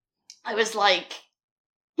I was like,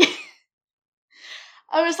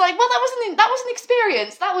 well, that was an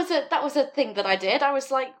experience. That was a thing that I did. I was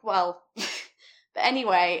like, well, but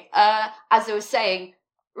anyway, as I was saying,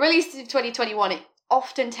 releases of 2021, it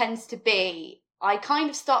often tends to be. I kind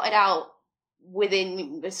of started out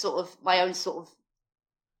within the sort of my own sort of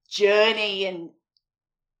journey and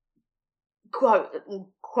quote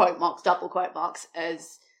marks, double quote marks,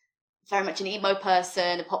 as very much an emo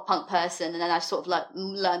person, a pop punk person, and then I've sort of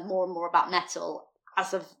learned more and more about metal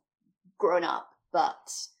as I've grown up.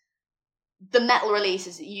 But the metal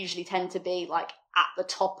releases usually tend to be like at the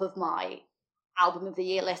top of my album of the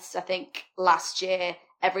year lists. I think last year,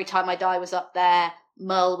 Every Time I Die was up there,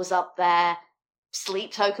 Merle was up there,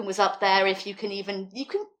 Sleep Token was up there. You can kind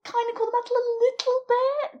of call the metal a little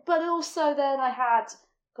bit, but also then I had,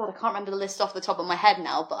 God, I can't remember the list off the top of my head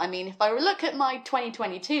now, but I mean, if I look at my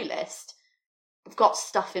 2022 list, I've got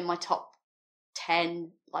stuff in my top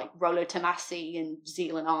 10, like Rolo Tomasi and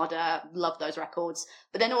Zeal and Ardor, love those records,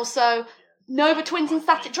 but then also Nova Twins and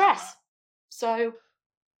Static Dress. So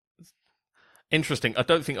Interesting. I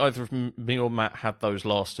don't think either of me or Matt had those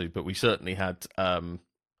last two, but we certainly had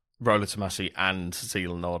Roller Tomasi and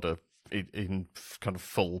Cecilia Nada in kind of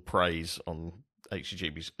full praise on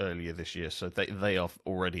HGBs earlier this year, so they are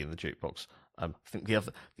already in the jukebox. I think the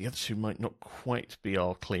other two might not quite be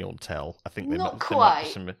our clientele. I think there might be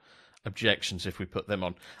some objections if we put them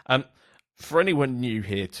on. For anyone new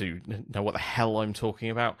here to know what the hell I'm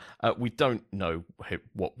talking about, we don't know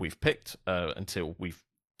what we've picked until we've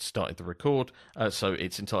started the record, so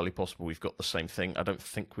it's entirely possible we've got the same thing. I don't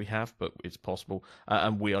think we have, but it's possible.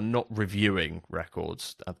 And we are not reviewing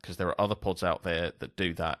records, because there are other pods out there that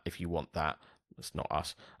do that. If you want that, it's not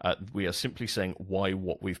us. We are simply saying why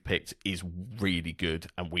what we've picked is really good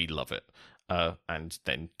and we love it, and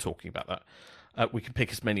then talking about that. We can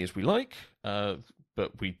pick as many as we like,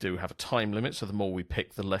 but we do have a time limit, so the more we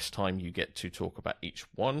pick, the less time you get to talk about each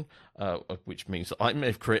one, which means that I may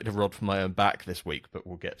have created a rod for my own back this week, but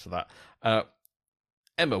we'll get to that.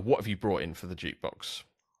 Emma, what have you brought in for the jukebox?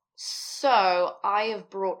 So I have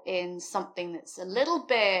brought in something that's a little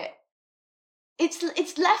bit...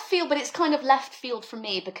 It's left field, but it's kind of left field for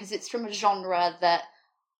me because it's from a genre that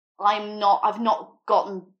I've not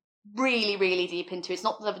gotten really, really deep into. It's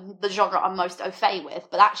not the genre I'm most au fait with,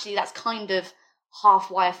 but actually that's kind of half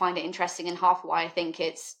why I find it interesting and half why I think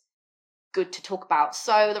it's good to talk about.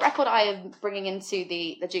 So the record I am bringing into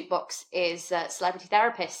the jukebox is Celebrity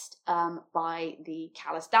Therapist by the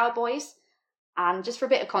Callous Dow Boys. And just for a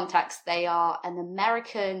bit of context, they are an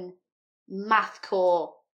American mathcore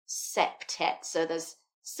septet. So there's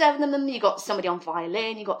 7 of them. You got somebody on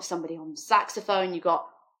violin, you got somebody on saxophone, you got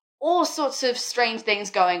all sorts of strange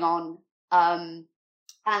things going on.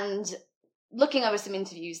 And looking over some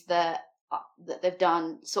interviews that they've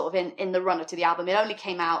done sort of in the run-up to the album, it only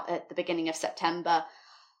came out at the beginning of September.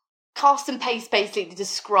 Cast and Paste basically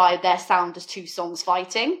described their sound as 2 songs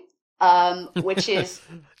fighting, which is...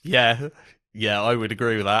 yeah, I would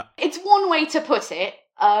agree with that. It's one way to put it.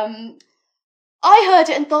 I heard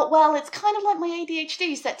it and thought, well, it's kind of like my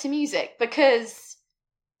ADHD set to music, because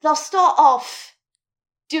they'll start off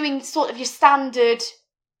doing sort of your standard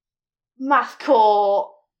mathcore.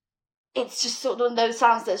 It's just sort of those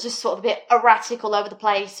sounds that's just sort of a bit erratic all over the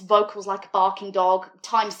place, vocals like a barking dog,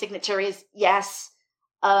 time signature is yes,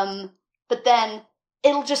 but then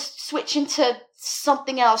it'll just switch into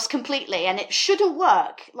something else completely, and it shouldn't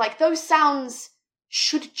work. Like, those sounds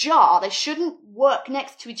should jar, they shouldn't work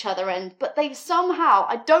next to each other, but they somehow,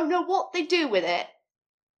 I don't know what they do with it,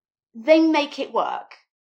 they make it work.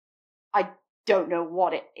 I don't know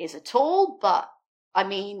what it is at all, but I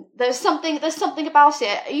mean, there's something about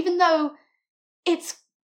it, even though it's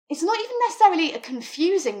not even necessarily a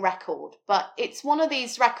confusing record, but it's one of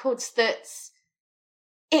these records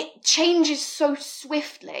it changes so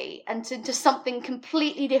swiftly and into something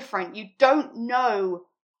completely different. You don't know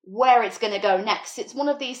where it's going to go next. It's one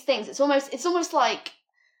of these things. It's almost like,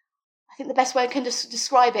 I think the best way I can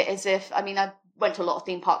describe it is I went to a lot of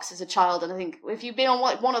theme parks as a child, and I think if you've been on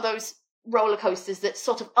one of those roller coasters that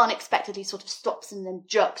sort of unexpectedly sort of stops and then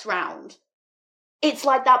jerks round, it's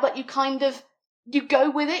like that, but you go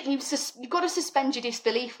with it, and you've got to suspend your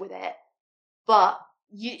disbelief with it, but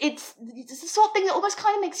it's the sort of thing that almost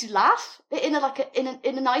kind of makes you laugh in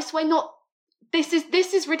a nice way. Not this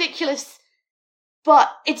is ridiculous,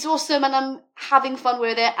 but it's awesome, and I'm having fun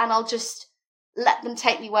with it, and I'll just let them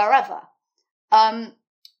take me wherever.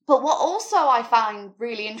 But what also I find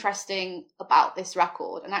really interesting about this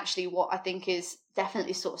record, and actually what I think is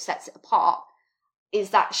definitely sort of sets it apart,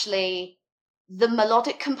 is actually the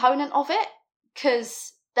melodic component of it,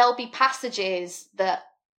 because there'll be passages that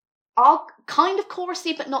are kind of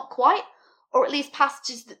chorusy but not quite, or at least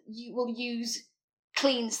passages that you will use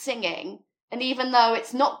clean singing, and even though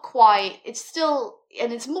it's not quite, it's still,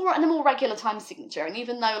 and it's more in a more regular time signature, and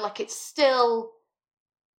even though like it's still,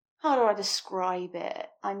 how do I describe it?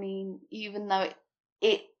 I mean, even though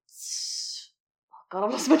it's... Oh God,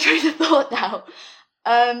 I've lost my train of thought now.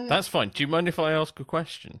 That's fine. Do you mind if I ask a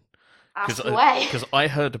question? Ask away. Because I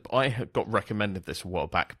had got recommended this a while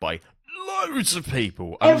back by loads of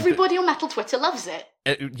people. Everybody on metal Twitter loves it.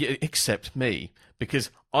 Except me.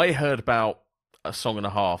 Because I heard about a song and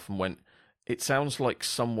a half and went, it sounds like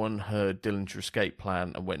someone heard Dillinger Escape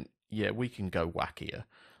Plan and went, yeah, we can go wackier.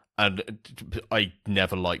 And I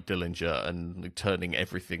never liked Dillinger, and turning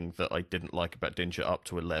everything that I didn't like about Dillinger up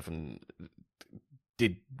to 11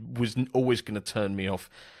 was always going to turn me off,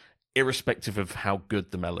 irrespective of how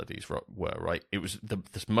good the melodies were, right? It was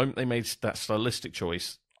this moment they made that stylistic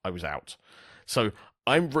choice, I was out. So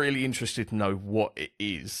I'm really interested to know what it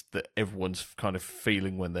is that everyone's kind of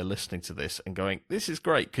feeling when they're listening to this and going, "This is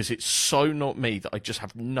great," because it's so not me that I just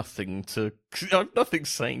have nothing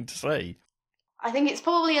sane to say. I think it's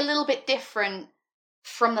probably a little bit different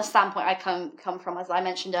from the standpoint I come from. As I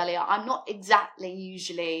mentioned earlier, I'm not exactly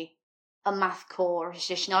usually a mathcore or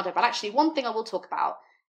aficionado, but actually one thing I will talk about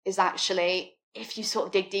is actually if you sort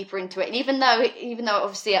of dig deeper into it, and even though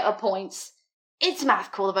obviously at points it's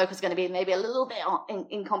mathcore, the vocal's going to be maybe a little bit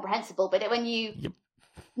incomprehensible, but when you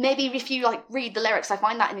maybe if you like read the lyrics, I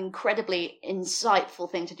find that an incredibly insightful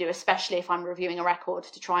thing to do, especially if I'm reviewing a record,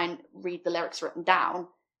 to try and read the lyrics written down.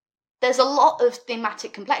 There's a lot of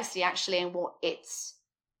thematic complexity actually in what it's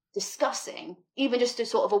discussing, even just to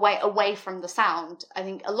sort of away from the sound. I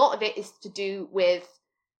think a lot of it is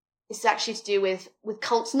actually to do with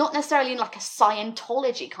cults, not necessarily in like a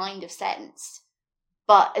Scientology kind of sense,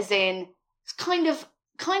 but as in it's kind of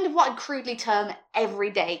what I'd crudely term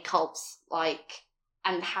everyday cults, like,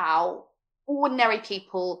 and how ordinary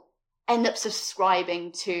people end up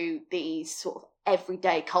subscribing to these sort of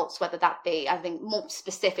everyday cults, whether that be, I think more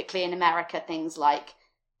specifically in America, things like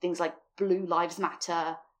Blue Lives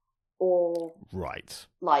Matter, or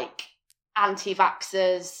like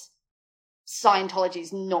anti-vaxxers. Scientology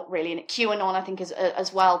is not really in it. QAnon, I think, is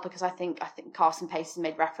as well, because I think Carson Pace has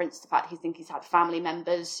made reference to the fact he thinks he's had family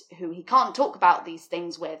members who he can't talk about these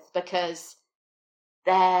things with because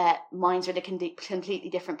their minds are in a completely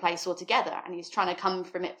different place altogether, and he's trying to come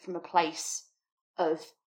from it from a place of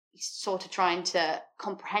he's sort of trying to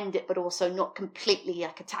comprehend it, but also not completely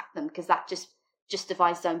like attack them, because that just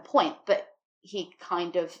justifies his own point. But he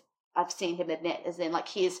kind of, I've seen him admit, as in like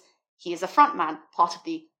he is a front man, part of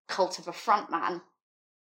the cult of a front man,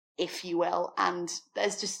 if you will. And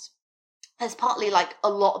there's partly like a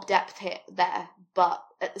lot of depth there, but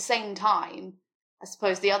at the same time, I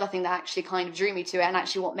suppose the other thing that actually kind of drew me to it, and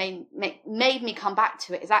actually what made me come back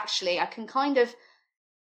to it, is actually I can kind of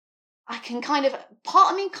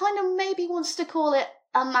part of me kind of maybe wants to call it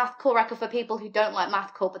a mathcore record for people who don't like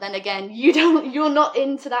mathcore, but then again, you're not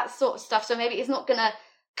into that sort of stuff, so maybe it's not gonna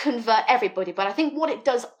convert everybody. But I think what it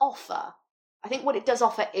does offer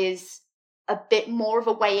is a bit more of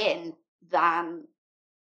a way in than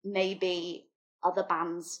maybe other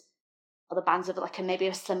bands of like maybe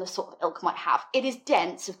a similar sort of ilk might have. It is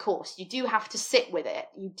dense, of course. You do have to sit with it.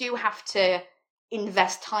 You do have to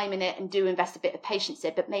invest time in it and do invest a bit of patience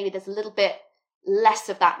in it, but maybe there's a little bit less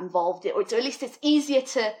of that involved, or at least it's easier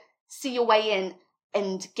to see your way in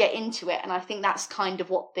and get into it. And I think that's kind of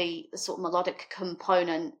what the sort of melodic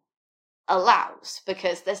component allows,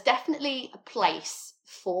 because there's definitely a place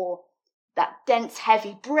for that dense,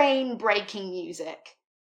 heavy, brain-breaking music,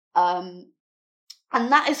 and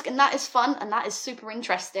that is fun, and that is super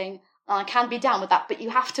interesting, and I can be down with that. But you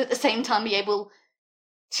have to at the same time be able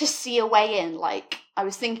to see a way in. Like, I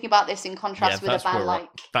was thinking about this in contrast with a band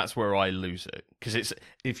that's where I lose it, because it's,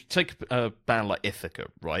 if you take a band like Ithaca,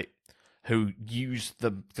 right, who use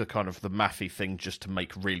the kind of the mathy thing just to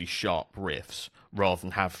make really sharp riffs rather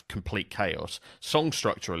than have complete chaos. Song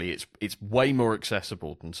structurally, it's way more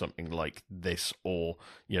accessible than something like this, or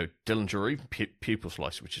Dillinger, or even Pupil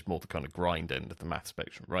Slicer, which is more the kind of grind end of the math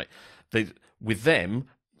spectrum, right? With them,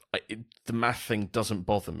 the math thing doesn't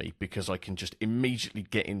bother me because I can just immediately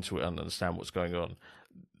get into it and understand what's going on.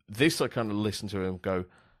 This, I kind of listen to it and go,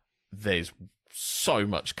 there's so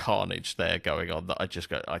much carnage there going on that I just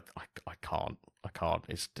go, I can't.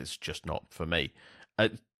 It's just not for me.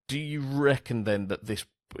 Do you reckon then that this,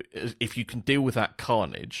 if you can deal with that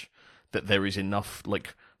carnage, that there is enough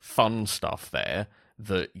like fun stuff there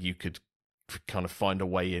that you could kind of find a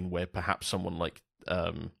way in where perhaps someone like,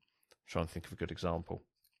 trying to think of a good example,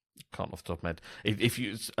 can't off the top of my head. If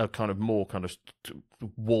you a kind of more kind of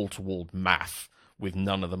wall to wall math with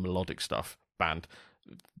none of the melodic stuff band,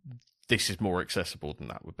 this is more accessible than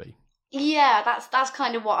that would be. Yeah, that's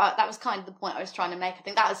kind of that was kind of the point I was trying to make. I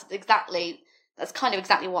think that's kind of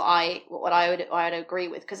exactly what I would agree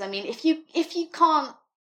with. Because I mean, if you can't,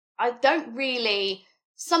 I don't really.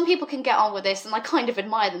 Some people can get on with this, and I kind of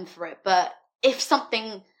admire them for it. But if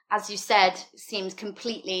something, as you said, seems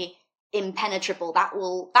completely impenetrable, that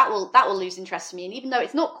will lose interest in me. And even though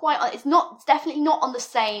it's definitely not on the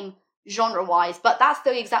same genre wise, but that's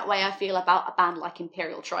the exact way I feel about a band like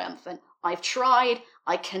Imperial Triumphant. I've tried,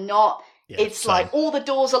 I cannot. Yeah, it's like all the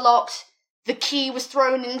doors are locked. The key was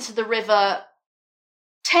thrown into the river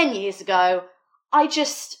 10 years ago.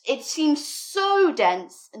 It seems so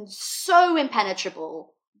dense and so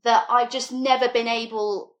impenetrable that I've just never been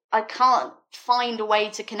able, I can't find a way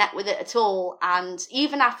to connect with it at all. And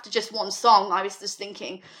even after just one song, I was just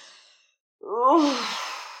thinking, oh,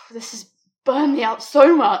 this is burn me out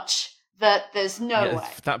so much that there's no way.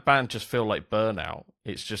 That band just feel like Burnout.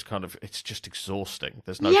 It's just it's just exhausting.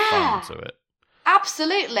 There's no Yeah. fun to it.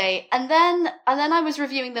 Absolutely. And then I was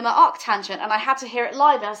reviewing them at Arctangent and I had to hear it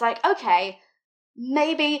live and I was like, okay,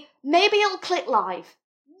 maybe it'll click live.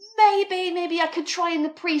 Maybe I could try and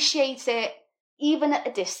appreciate it even at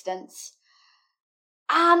a distance.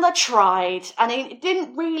 And I tried, and it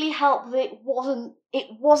didn't really help that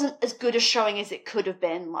it wasn't as good a showing as it could have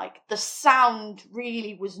been. Like, the sound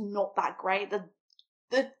really was not that great.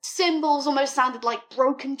 The cymbals almost sounded like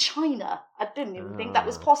broken china. I didn't even think that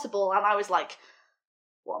was possible, and I was like,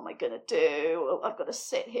 what am I gonna do? I've got to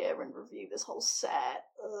sit here and review this whole set.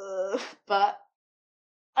 But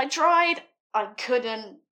I tried, I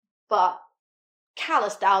couldn't, but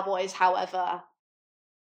Callous Cowboys, however,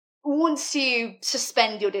 once you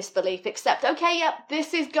suspend your disbelief, accept, okay, yep,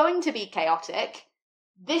 this is going to be chaotic.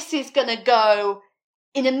 This is going to go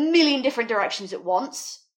in a million different directions at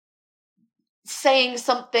once. Saying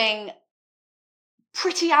something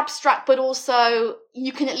pretty abstract, but also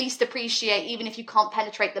you can at least appreciate, even if you can't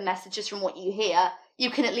penetrate the messages from what you hear,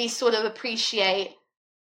 you can at least sort of appreciate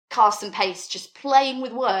Carson Pace just playing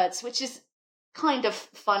with words, which is kind of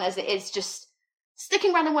fun as it is just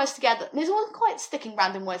sticking random words together. And it wasn't quite sticking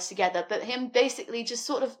random words together, but him basically just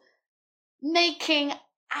sort of making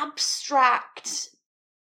abstract,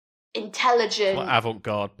 intelligent... Like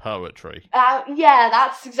avant-garde poetry. Yeah,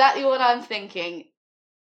 that's exactly what I'm thinking.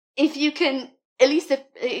 If you can at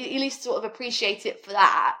least sort of appreciate it for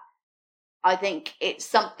that, I think it's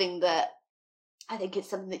something that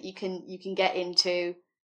you can get into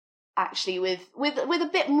actually with a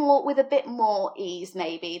bit more ease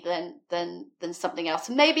maybe than something else.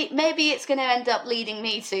 Maybe it's going to end up leading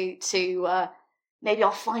me to maybe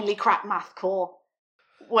I'll finally crack mathcore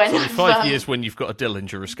when 5 years when you've got a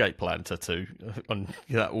Dillinger Escape Plan tattoo, and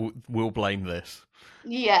that we'll blame this.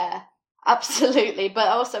 Yeah, absolutely. But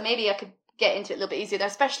also maybe I could get into it a little bit easier there,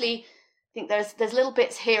 especially I think there's little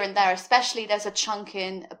bits here and there, especially there's a chunk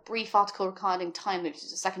in a brief article regarding Time Loops, which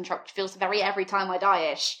is a second track, which feels very Every Time I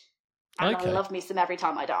Die-ish. And I love me some Every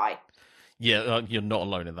Time I Die. Yeah, you're not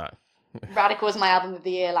alone in that. Radical was my album of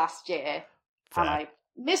the year last year. Fair. And I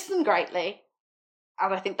miss them greatly.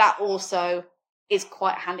 And I think that also is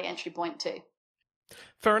quite a handy entry point too.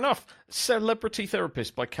 Fair enough. Celebrity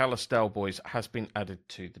Therapist by Callous Cowboys has been added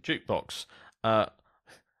to the jukebox.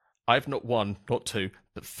 I've not one, not two,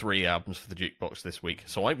 but 3 albums for the jukebox this week,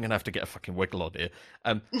 so I'm going to have to get a fucking wiggle on here.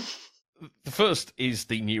 The first is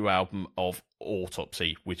the new album of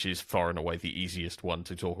Autopsy, which is far and away the easiest one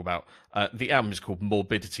to talk about. The album is called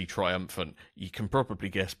Morbidity Triumphant. You can probably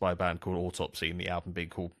guess by a band called Autopsy and the album being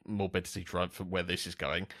called Morbidity Triumphant where this is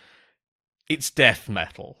going. It's death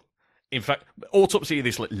metal. In fact, Autopsy are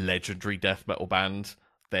this legendary death metal band.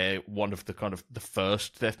 They're one of the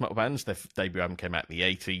first death metal bands. Their debut album came out in the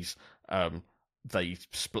 80s. They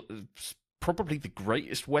probably the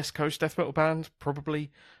greatest West Coast death metal band, probably.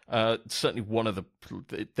 Certainly one of the...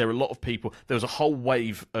 There are a lot of people... There was a whole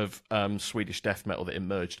wave of Swedish death metal that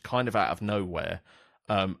emerged kind of out of nowhere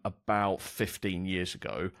about 15 years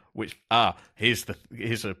ago, which... Here's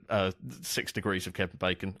a 6 Degrees of Kevin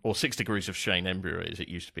Bacon, or 6 Degrees of Shane Embury, as it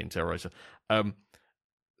used to be in Terrorizer.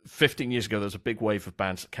 15 years ago, there was a big wave of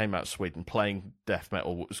bands that came out of Sweden playing death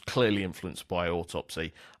metal, that was clearly influenced by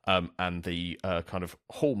Autopsy, and the kind of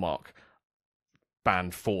hallmark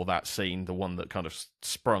band for that scene, the one that kind of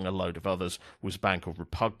sprung a load of others, was a band called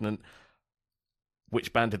Repugnant.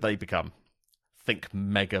 Which band did they become? Think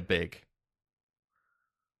mega big.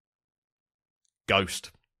 Ghost.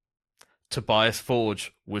 Tobias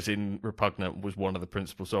Forge was in Repugnant, was one of the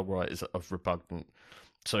principal songwriters of Repugnant.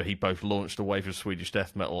 So he both launched a wave of Swedish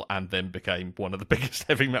death metal and then became one of the biggest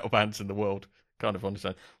heavy metal bands in the world, kind of on his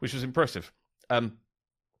own, which was impressive.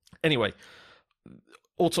 Anyway,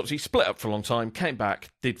 Autopsy split up for a long time, came back,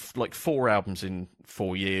 did 4 albums in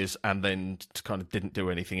 4 years, and then kind of didn't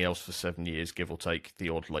do anything else for 7 years, give or take the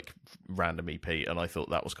odd random EP. And I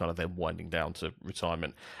thought that was kind of them winding down to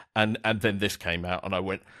retirement. And then this came out, and I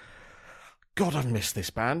went, God, I've missed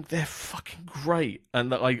this band. They're fucking great,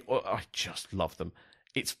 and I just love them.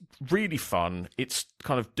 It's really fun. It's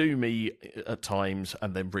kind of doomy at times,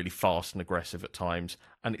 and then really fast and aggressive at times,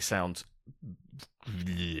 and it sounds.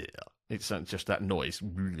 It's just that noise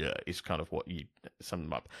is kind of what you sum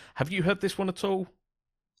them up. Have you heard this one at all?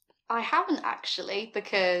 I haven't actually,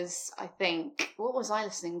 because I think, what was I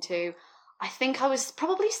listening to? I think I was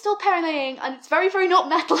probably still paranoying, and it's very, very not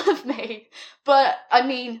metal of me. But, I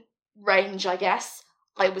mean, range, I guess.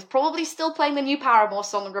 I was probably still playing the new Paramore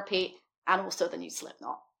song on repeat, and also the new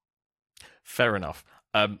Slipknot. Fair enough.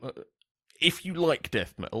 If you like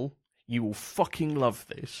death metal, You will fucking love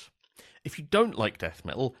this. If you don't like death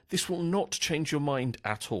metal, this will not change your mind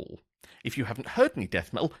at all. If you haven't heard any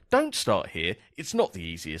death metal, don't start here. It's not the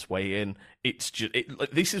easiest way in. It's just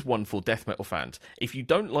this is one for death metal fans. If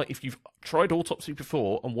you've tried Autopsy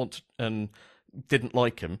before and didn't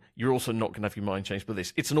like them, you're also not going to have your mind changed by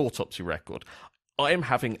this. It's an Autopsy record. I am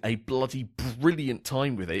having a bloody brilliant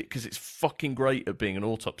time with it because it's fucking great at being an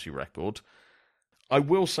Autopsy record. I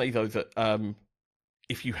will say though that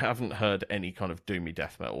if you haven't heard any kind of doomy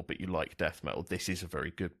death metal, but you like death metal, this is a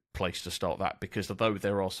very good place to start that, because although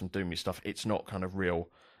there are some doomy stuff, it's not kind of real.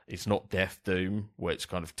 It's not death doom, where it's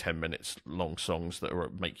kind of 10 minutes long songs that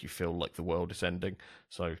make you feel like the world is ending.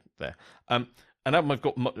 So there. An album I've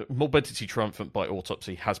got, Morbidity Triumphant by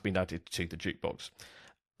Autopsy, has been added to the jukebox.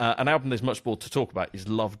 An album there's much more to talk about is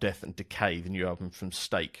Love, Death and Decay, the new album from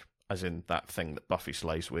Stake, as in that thing that Buffy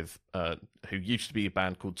slays with, who used to be a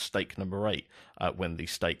band called Stake Number 8, when the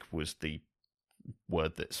steak was the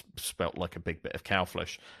word that's spelt like a big bit of cow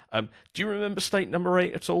flesh. Do you remember Stake Number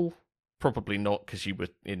 8 at all? Probably not, because you were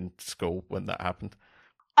in school when that happened.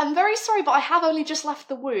 I'm very sorry, but I have only just left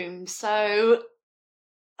the womb, so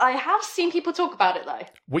I have seen people talk about it, though.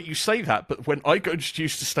 Well, you say that, but when I got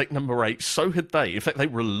introduced to Stake Number 8, so had they. In fact, they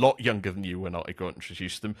were a lot younger than you when I got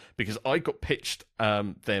introduced to them, because I got pitched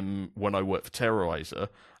them when I worked for Terrorizer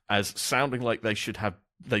as sounding like they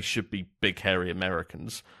should be big, hairy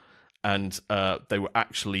Americans, and they were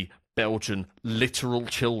actually Belgian literal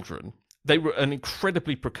children. They were an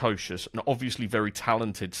incredibly precocious and obviously very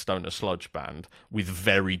talented stoner sludge band with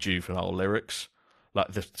very juvenile lyrics.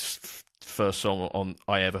 Like the first song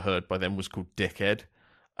I ever heard by them was called Dickhead,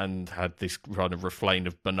 and had this kind of refrain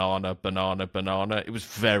of banana, banana, banana. It was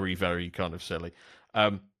very, very kind of silly.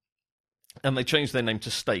 And they changed their name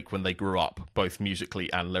to Stake when they grew up, both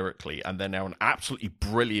musically and lyrically, and they're now an absolutely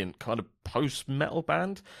brilliant kind of post-metal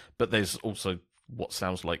band, but there's also what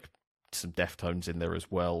sounds like some Deftones in there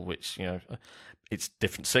as well, which, you know, it's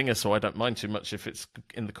different singers, so I don't mind too much if it's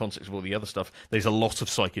in the context of all the other stuff. There's a lot of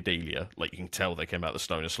psychedelia, like you can tell they came out of the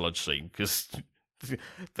stoner sludge scene, because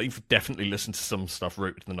they've definitely listened to some stuff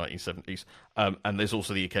rooted in the 1970s, and there's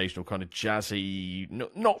also the occasional kind of jazzy,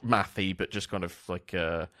 not mathy, but just kind of like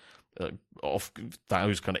off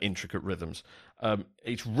those kind of intricate rhythms.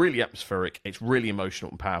 It's really atmospheric, it's really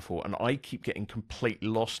emotional and powerful, and I keep getting completely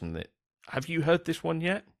lost in it. Have you heard this one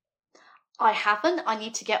yet? I haven't. I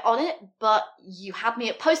need to get on it, but you had me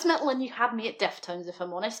at post metal and you had me at Deftones, if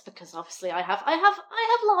I'm honest, because obviously I have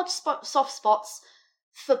large soft spots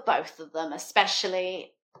for both of them,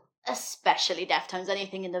 especially Deftones.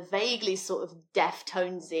 Anything in the vaguely sort of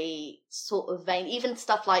Deftonesy sort of vein, even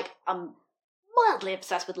stuff like I'm mildly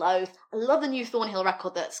obsessed with Loathe. I love the new Thornhill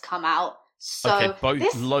record that's come out. So okay,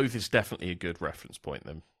 Loathe is definitely a good reference point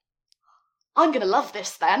then. I'm gonna love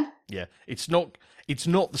this then. Yeah, it's not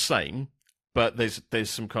the same, but there's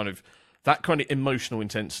some kind of that kind of emotional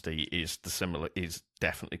intensity is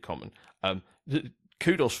definitely common.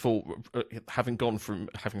 Kudos for having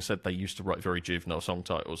said they used to write very juvenile song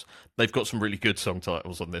titles. They've got some really good song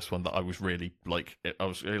titles on this one that I was really like. I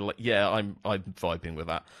was really like, yeah, I'm vibing with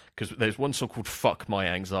that, because there's one song called "Fuck My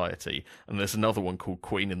Anxiety" and there's another one called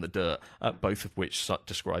 "Queen in the Dirt," both of which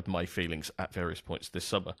describe my feelings at various points this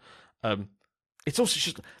summer. It's also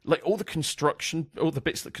just like all the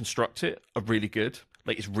bits that construct it are really good.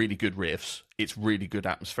 Like, it's really good riffs, it's really good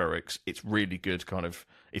atmospherics, it's really good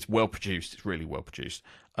it's well produced, it's really well produced,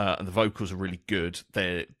 and the vocals are really good.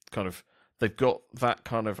 They've got that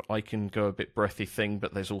kind of I can go a bit breathy thing,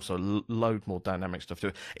 but there's also load more dynamic stuff to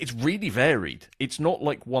it. It's really varied. It's not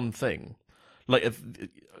like one thing. Like,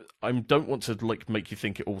 I don't want to like make you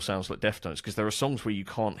think it all sounds like Deftones, because there are songs where you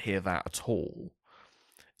can't hear that at all.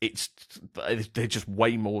 They're just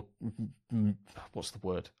way more. What's the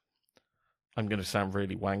word? I'm going to sound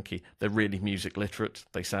really wanky. They're really music literate.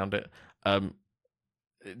 They sound it.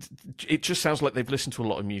 It just sounds like they've listened to a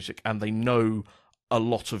lot of music and they know a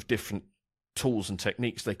lot of different tools and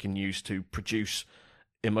techniques they can use to produce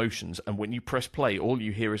emotions. And when you press play, all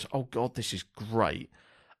you hear is, "Oh God, this is great."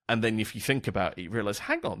 And then if you think about it, you realise,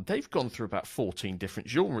 hang on, they've gone through about 14 different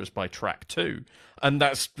genres by track 2. And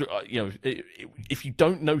that's, if you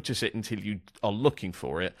don't notice it until you are looking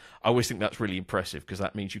for it, I always think that's really impressive, because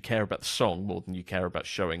that means you care about the song more than you care about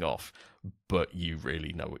showing off, but you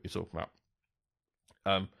really know what you're talking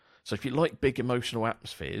about. So if you like big emotional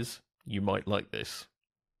atmospheres, you might like this,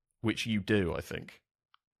 which you do, I think.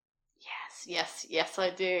 Yes, I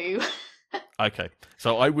do. Okay,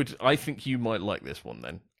 so I think you might like this one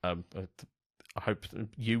then. I hope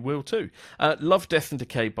you will too. Love, Death and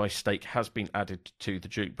Decay by Stake has been added to the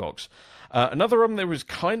jukebox. Another album there was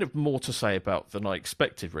kind of more to say about than I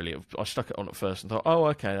expected, really. I stuck it on at first and thought, oh,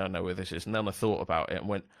 okay, I know where this is. And then I thought about it and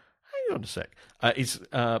went, hang on a sec. It's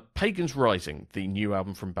Pagans Rising, the new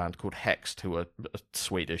album from a band called Hext, who are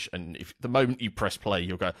Swedish. And if the moment you press play,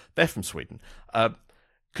 you'll go, they're from Sweden.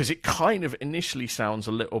 Because it kind of initially sounds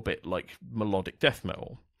a little bit like melodic death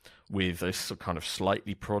metal, with this kind of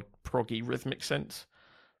slightly proggy rhythmic sense,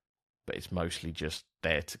 but it's mostly just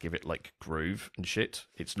there to give it like groove and shit.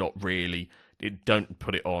 It's not really. Don't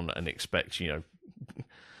put it on and expect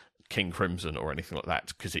King Crimson or anything like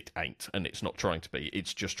that, because it ain't, and it's not trying to be.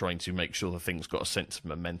 It's just trying to make sure the thing's got a sense of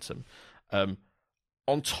momentum.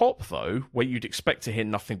 On top, though, where you'd expect to hear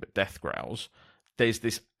nothing but death growls, there's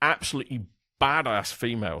this absolutely badass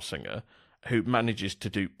female singer who manages to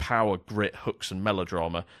do power, grit, hooks, and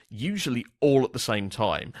melodrama, usually all at the same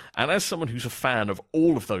time. And as someone who's a fan of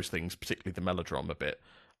all of those things, particularly the melodrama bit,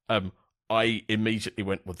 I immediately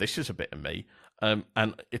went, well, this is a bit of me.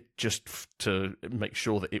 And it just to make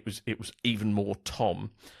sure that it was even more Tom.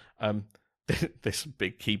 There's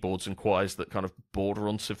big keyboards and choirs that kind of border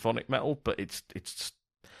on symphonic metal, but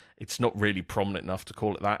it's not really prominent enough to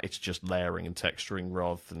call it that. It's just layering and texturing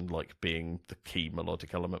rather than like being the key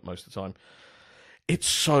melodic element most of the time. It's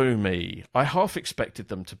so me. I half expected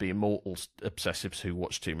them to be immortal obsessives who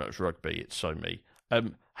watch too much rugby. It's so me.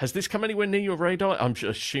 Has this come anywhere near your radar? I'm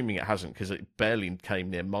assuming it hasn't, because it barely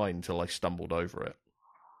came near mine until I stumbled over it.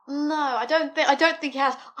 No, I don't think it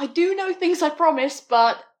has. I do know Things I Promise,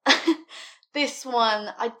 but this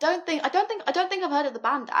one, I don't think I've heard of the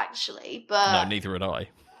band actually. But no, neither had I.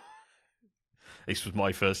 This was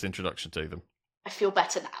my first introduction to them. I feel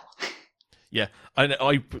better now. Yeah, and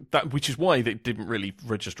which is why it didn't really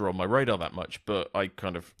register on my radar that much. But I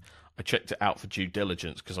checked it out for due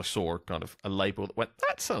diligence because I saw kind of a label that went,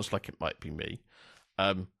 that sounds like it might be me.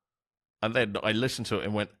 And then I listened to it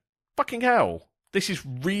and went, fucking hell, this is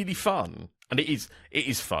really fun. And it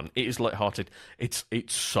is fun. It is lighthearted. It's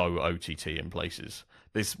so OTT in places.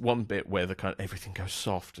 There's one bit where the kind of everything goes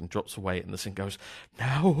soft and drops away, and the thing goes,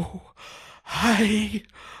 now, hey,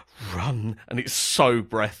 run, and it's so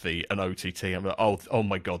breathy and OTT. I'm like, oh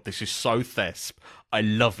my god, this is so Thesp. I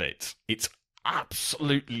love it. It's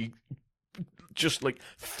absolutely just like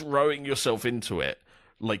throwing yourself into it,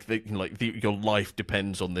 your life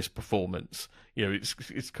depends on this performance.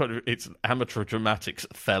 It's amateur dramatics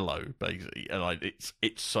Othello basically, and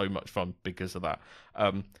it's so much fun because of that.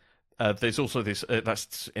 There's also this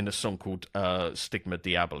that's in a song called Stigma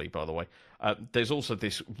Diaboli, by the way. There's also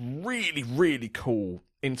this really, really cool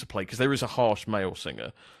interplay, because there is a harsh male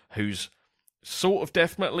singer who's sort of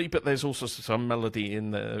death metal-y, but there's also some melody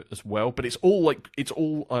in there as well. But it's all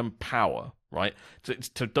power, right?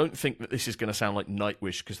 So don't think that this is going to sound like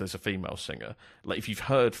Nightwish because there's a female singer. Like if you've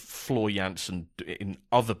heard Floor Jansen in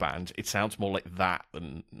other bands, it sounds more like that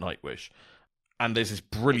than Nightwish. And there's this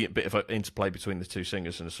brilliant bit of an interplay between the two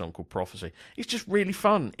singers in a song called Prophecy. It's just really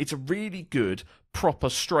fun. It's a really good, proper,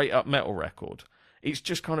 straight-up metal record. It's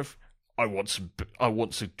just kind of, I want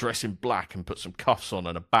to dress in black and put some cuffs on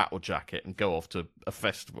and a battle jacket and go off to a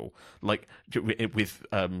festival, like with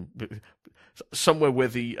somewhere where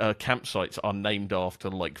the campsites are named after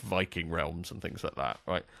like Viking realms and things like that.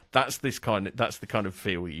 Right? That's the kind of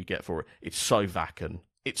feel you get for it. It's so Vakken.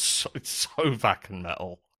 It's so Vakken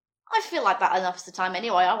metal. I feel like that enough of the time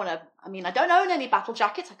anyway. I don't own any battle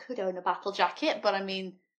jackets. I could own a battle jacket, but I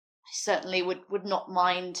mean, I certainly would not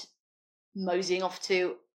mind moseying off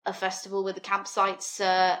to a festival where the campsites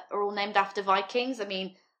are all named after Vikings. I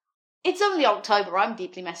mean, it's only October. I'm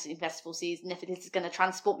deeply missing festival season. If it is going to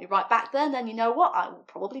transport me right back there, then you know what? I will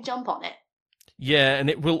probably jump on it. Yeah, and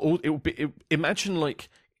it will be. Imagine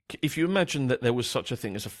if you imagine that there was such a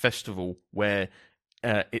thing as a festival where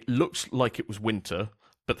it looks like it was winter,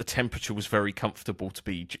 but the temperature was very comfortable to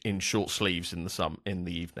be in short sleeves in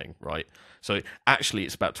the evening, right? So actually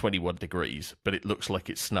it's about 21 degrees, but it looks like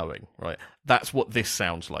it's snowing, right? That's what this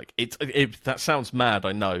sounds like. That sounds mad,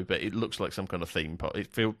 I know, but it looks like some kind of theme park.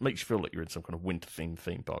 Makes you feel like you're in some kind of winter-themed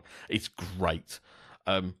theme park. It's great.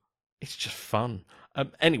 It's just fun.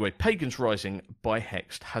 Anyway, Pagans Rising by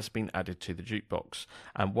Hext has been added to the jukebox.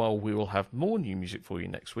 And while we will have more new music for you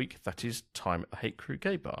next week, that is time at the Hate Crew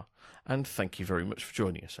Gay Bar. And thank you very much for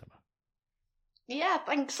joining us, Emma. Yeah,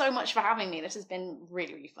 thanks so much for having me. This has been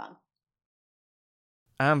really, really fun.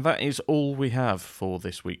 And that is all we have for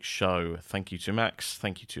this week's show. Thank you to Max,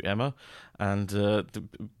 thank you to Emma,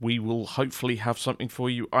 and we will hopefully have something for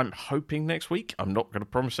you, I'm hoping, next week. I'm not going to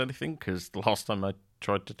promise anything, because the last time I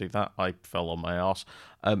tried to do that, I fell on my arse.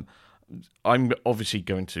 I'm obviously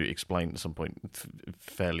going to explain at some point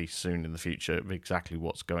fairly soon in the future exactly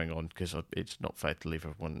what's going on, because it's not fair to leave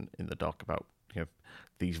everyone in the dark about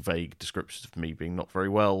these vague descriptions of me being not very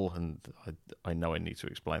well, and I know I need to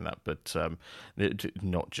explain that, but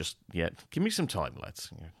not just yet. Give me some time,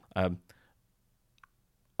 lads.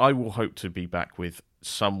 I will hope to be back with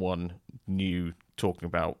someone new talking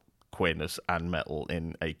about queerness and metal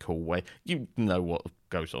in a cool way. You know what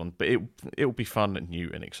goes on, but it'll be fun and new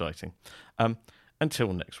and exciting.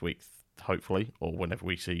 Until next week, hopefully, or whenever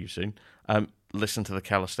we see you soon, listen to the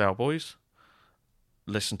Calistow Boys,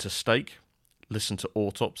 listen to Stake, listen to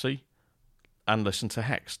Autopsy, and listen to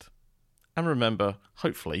Hexed. And remember,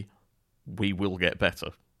 hopefully, we will get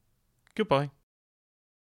better. Goodbye.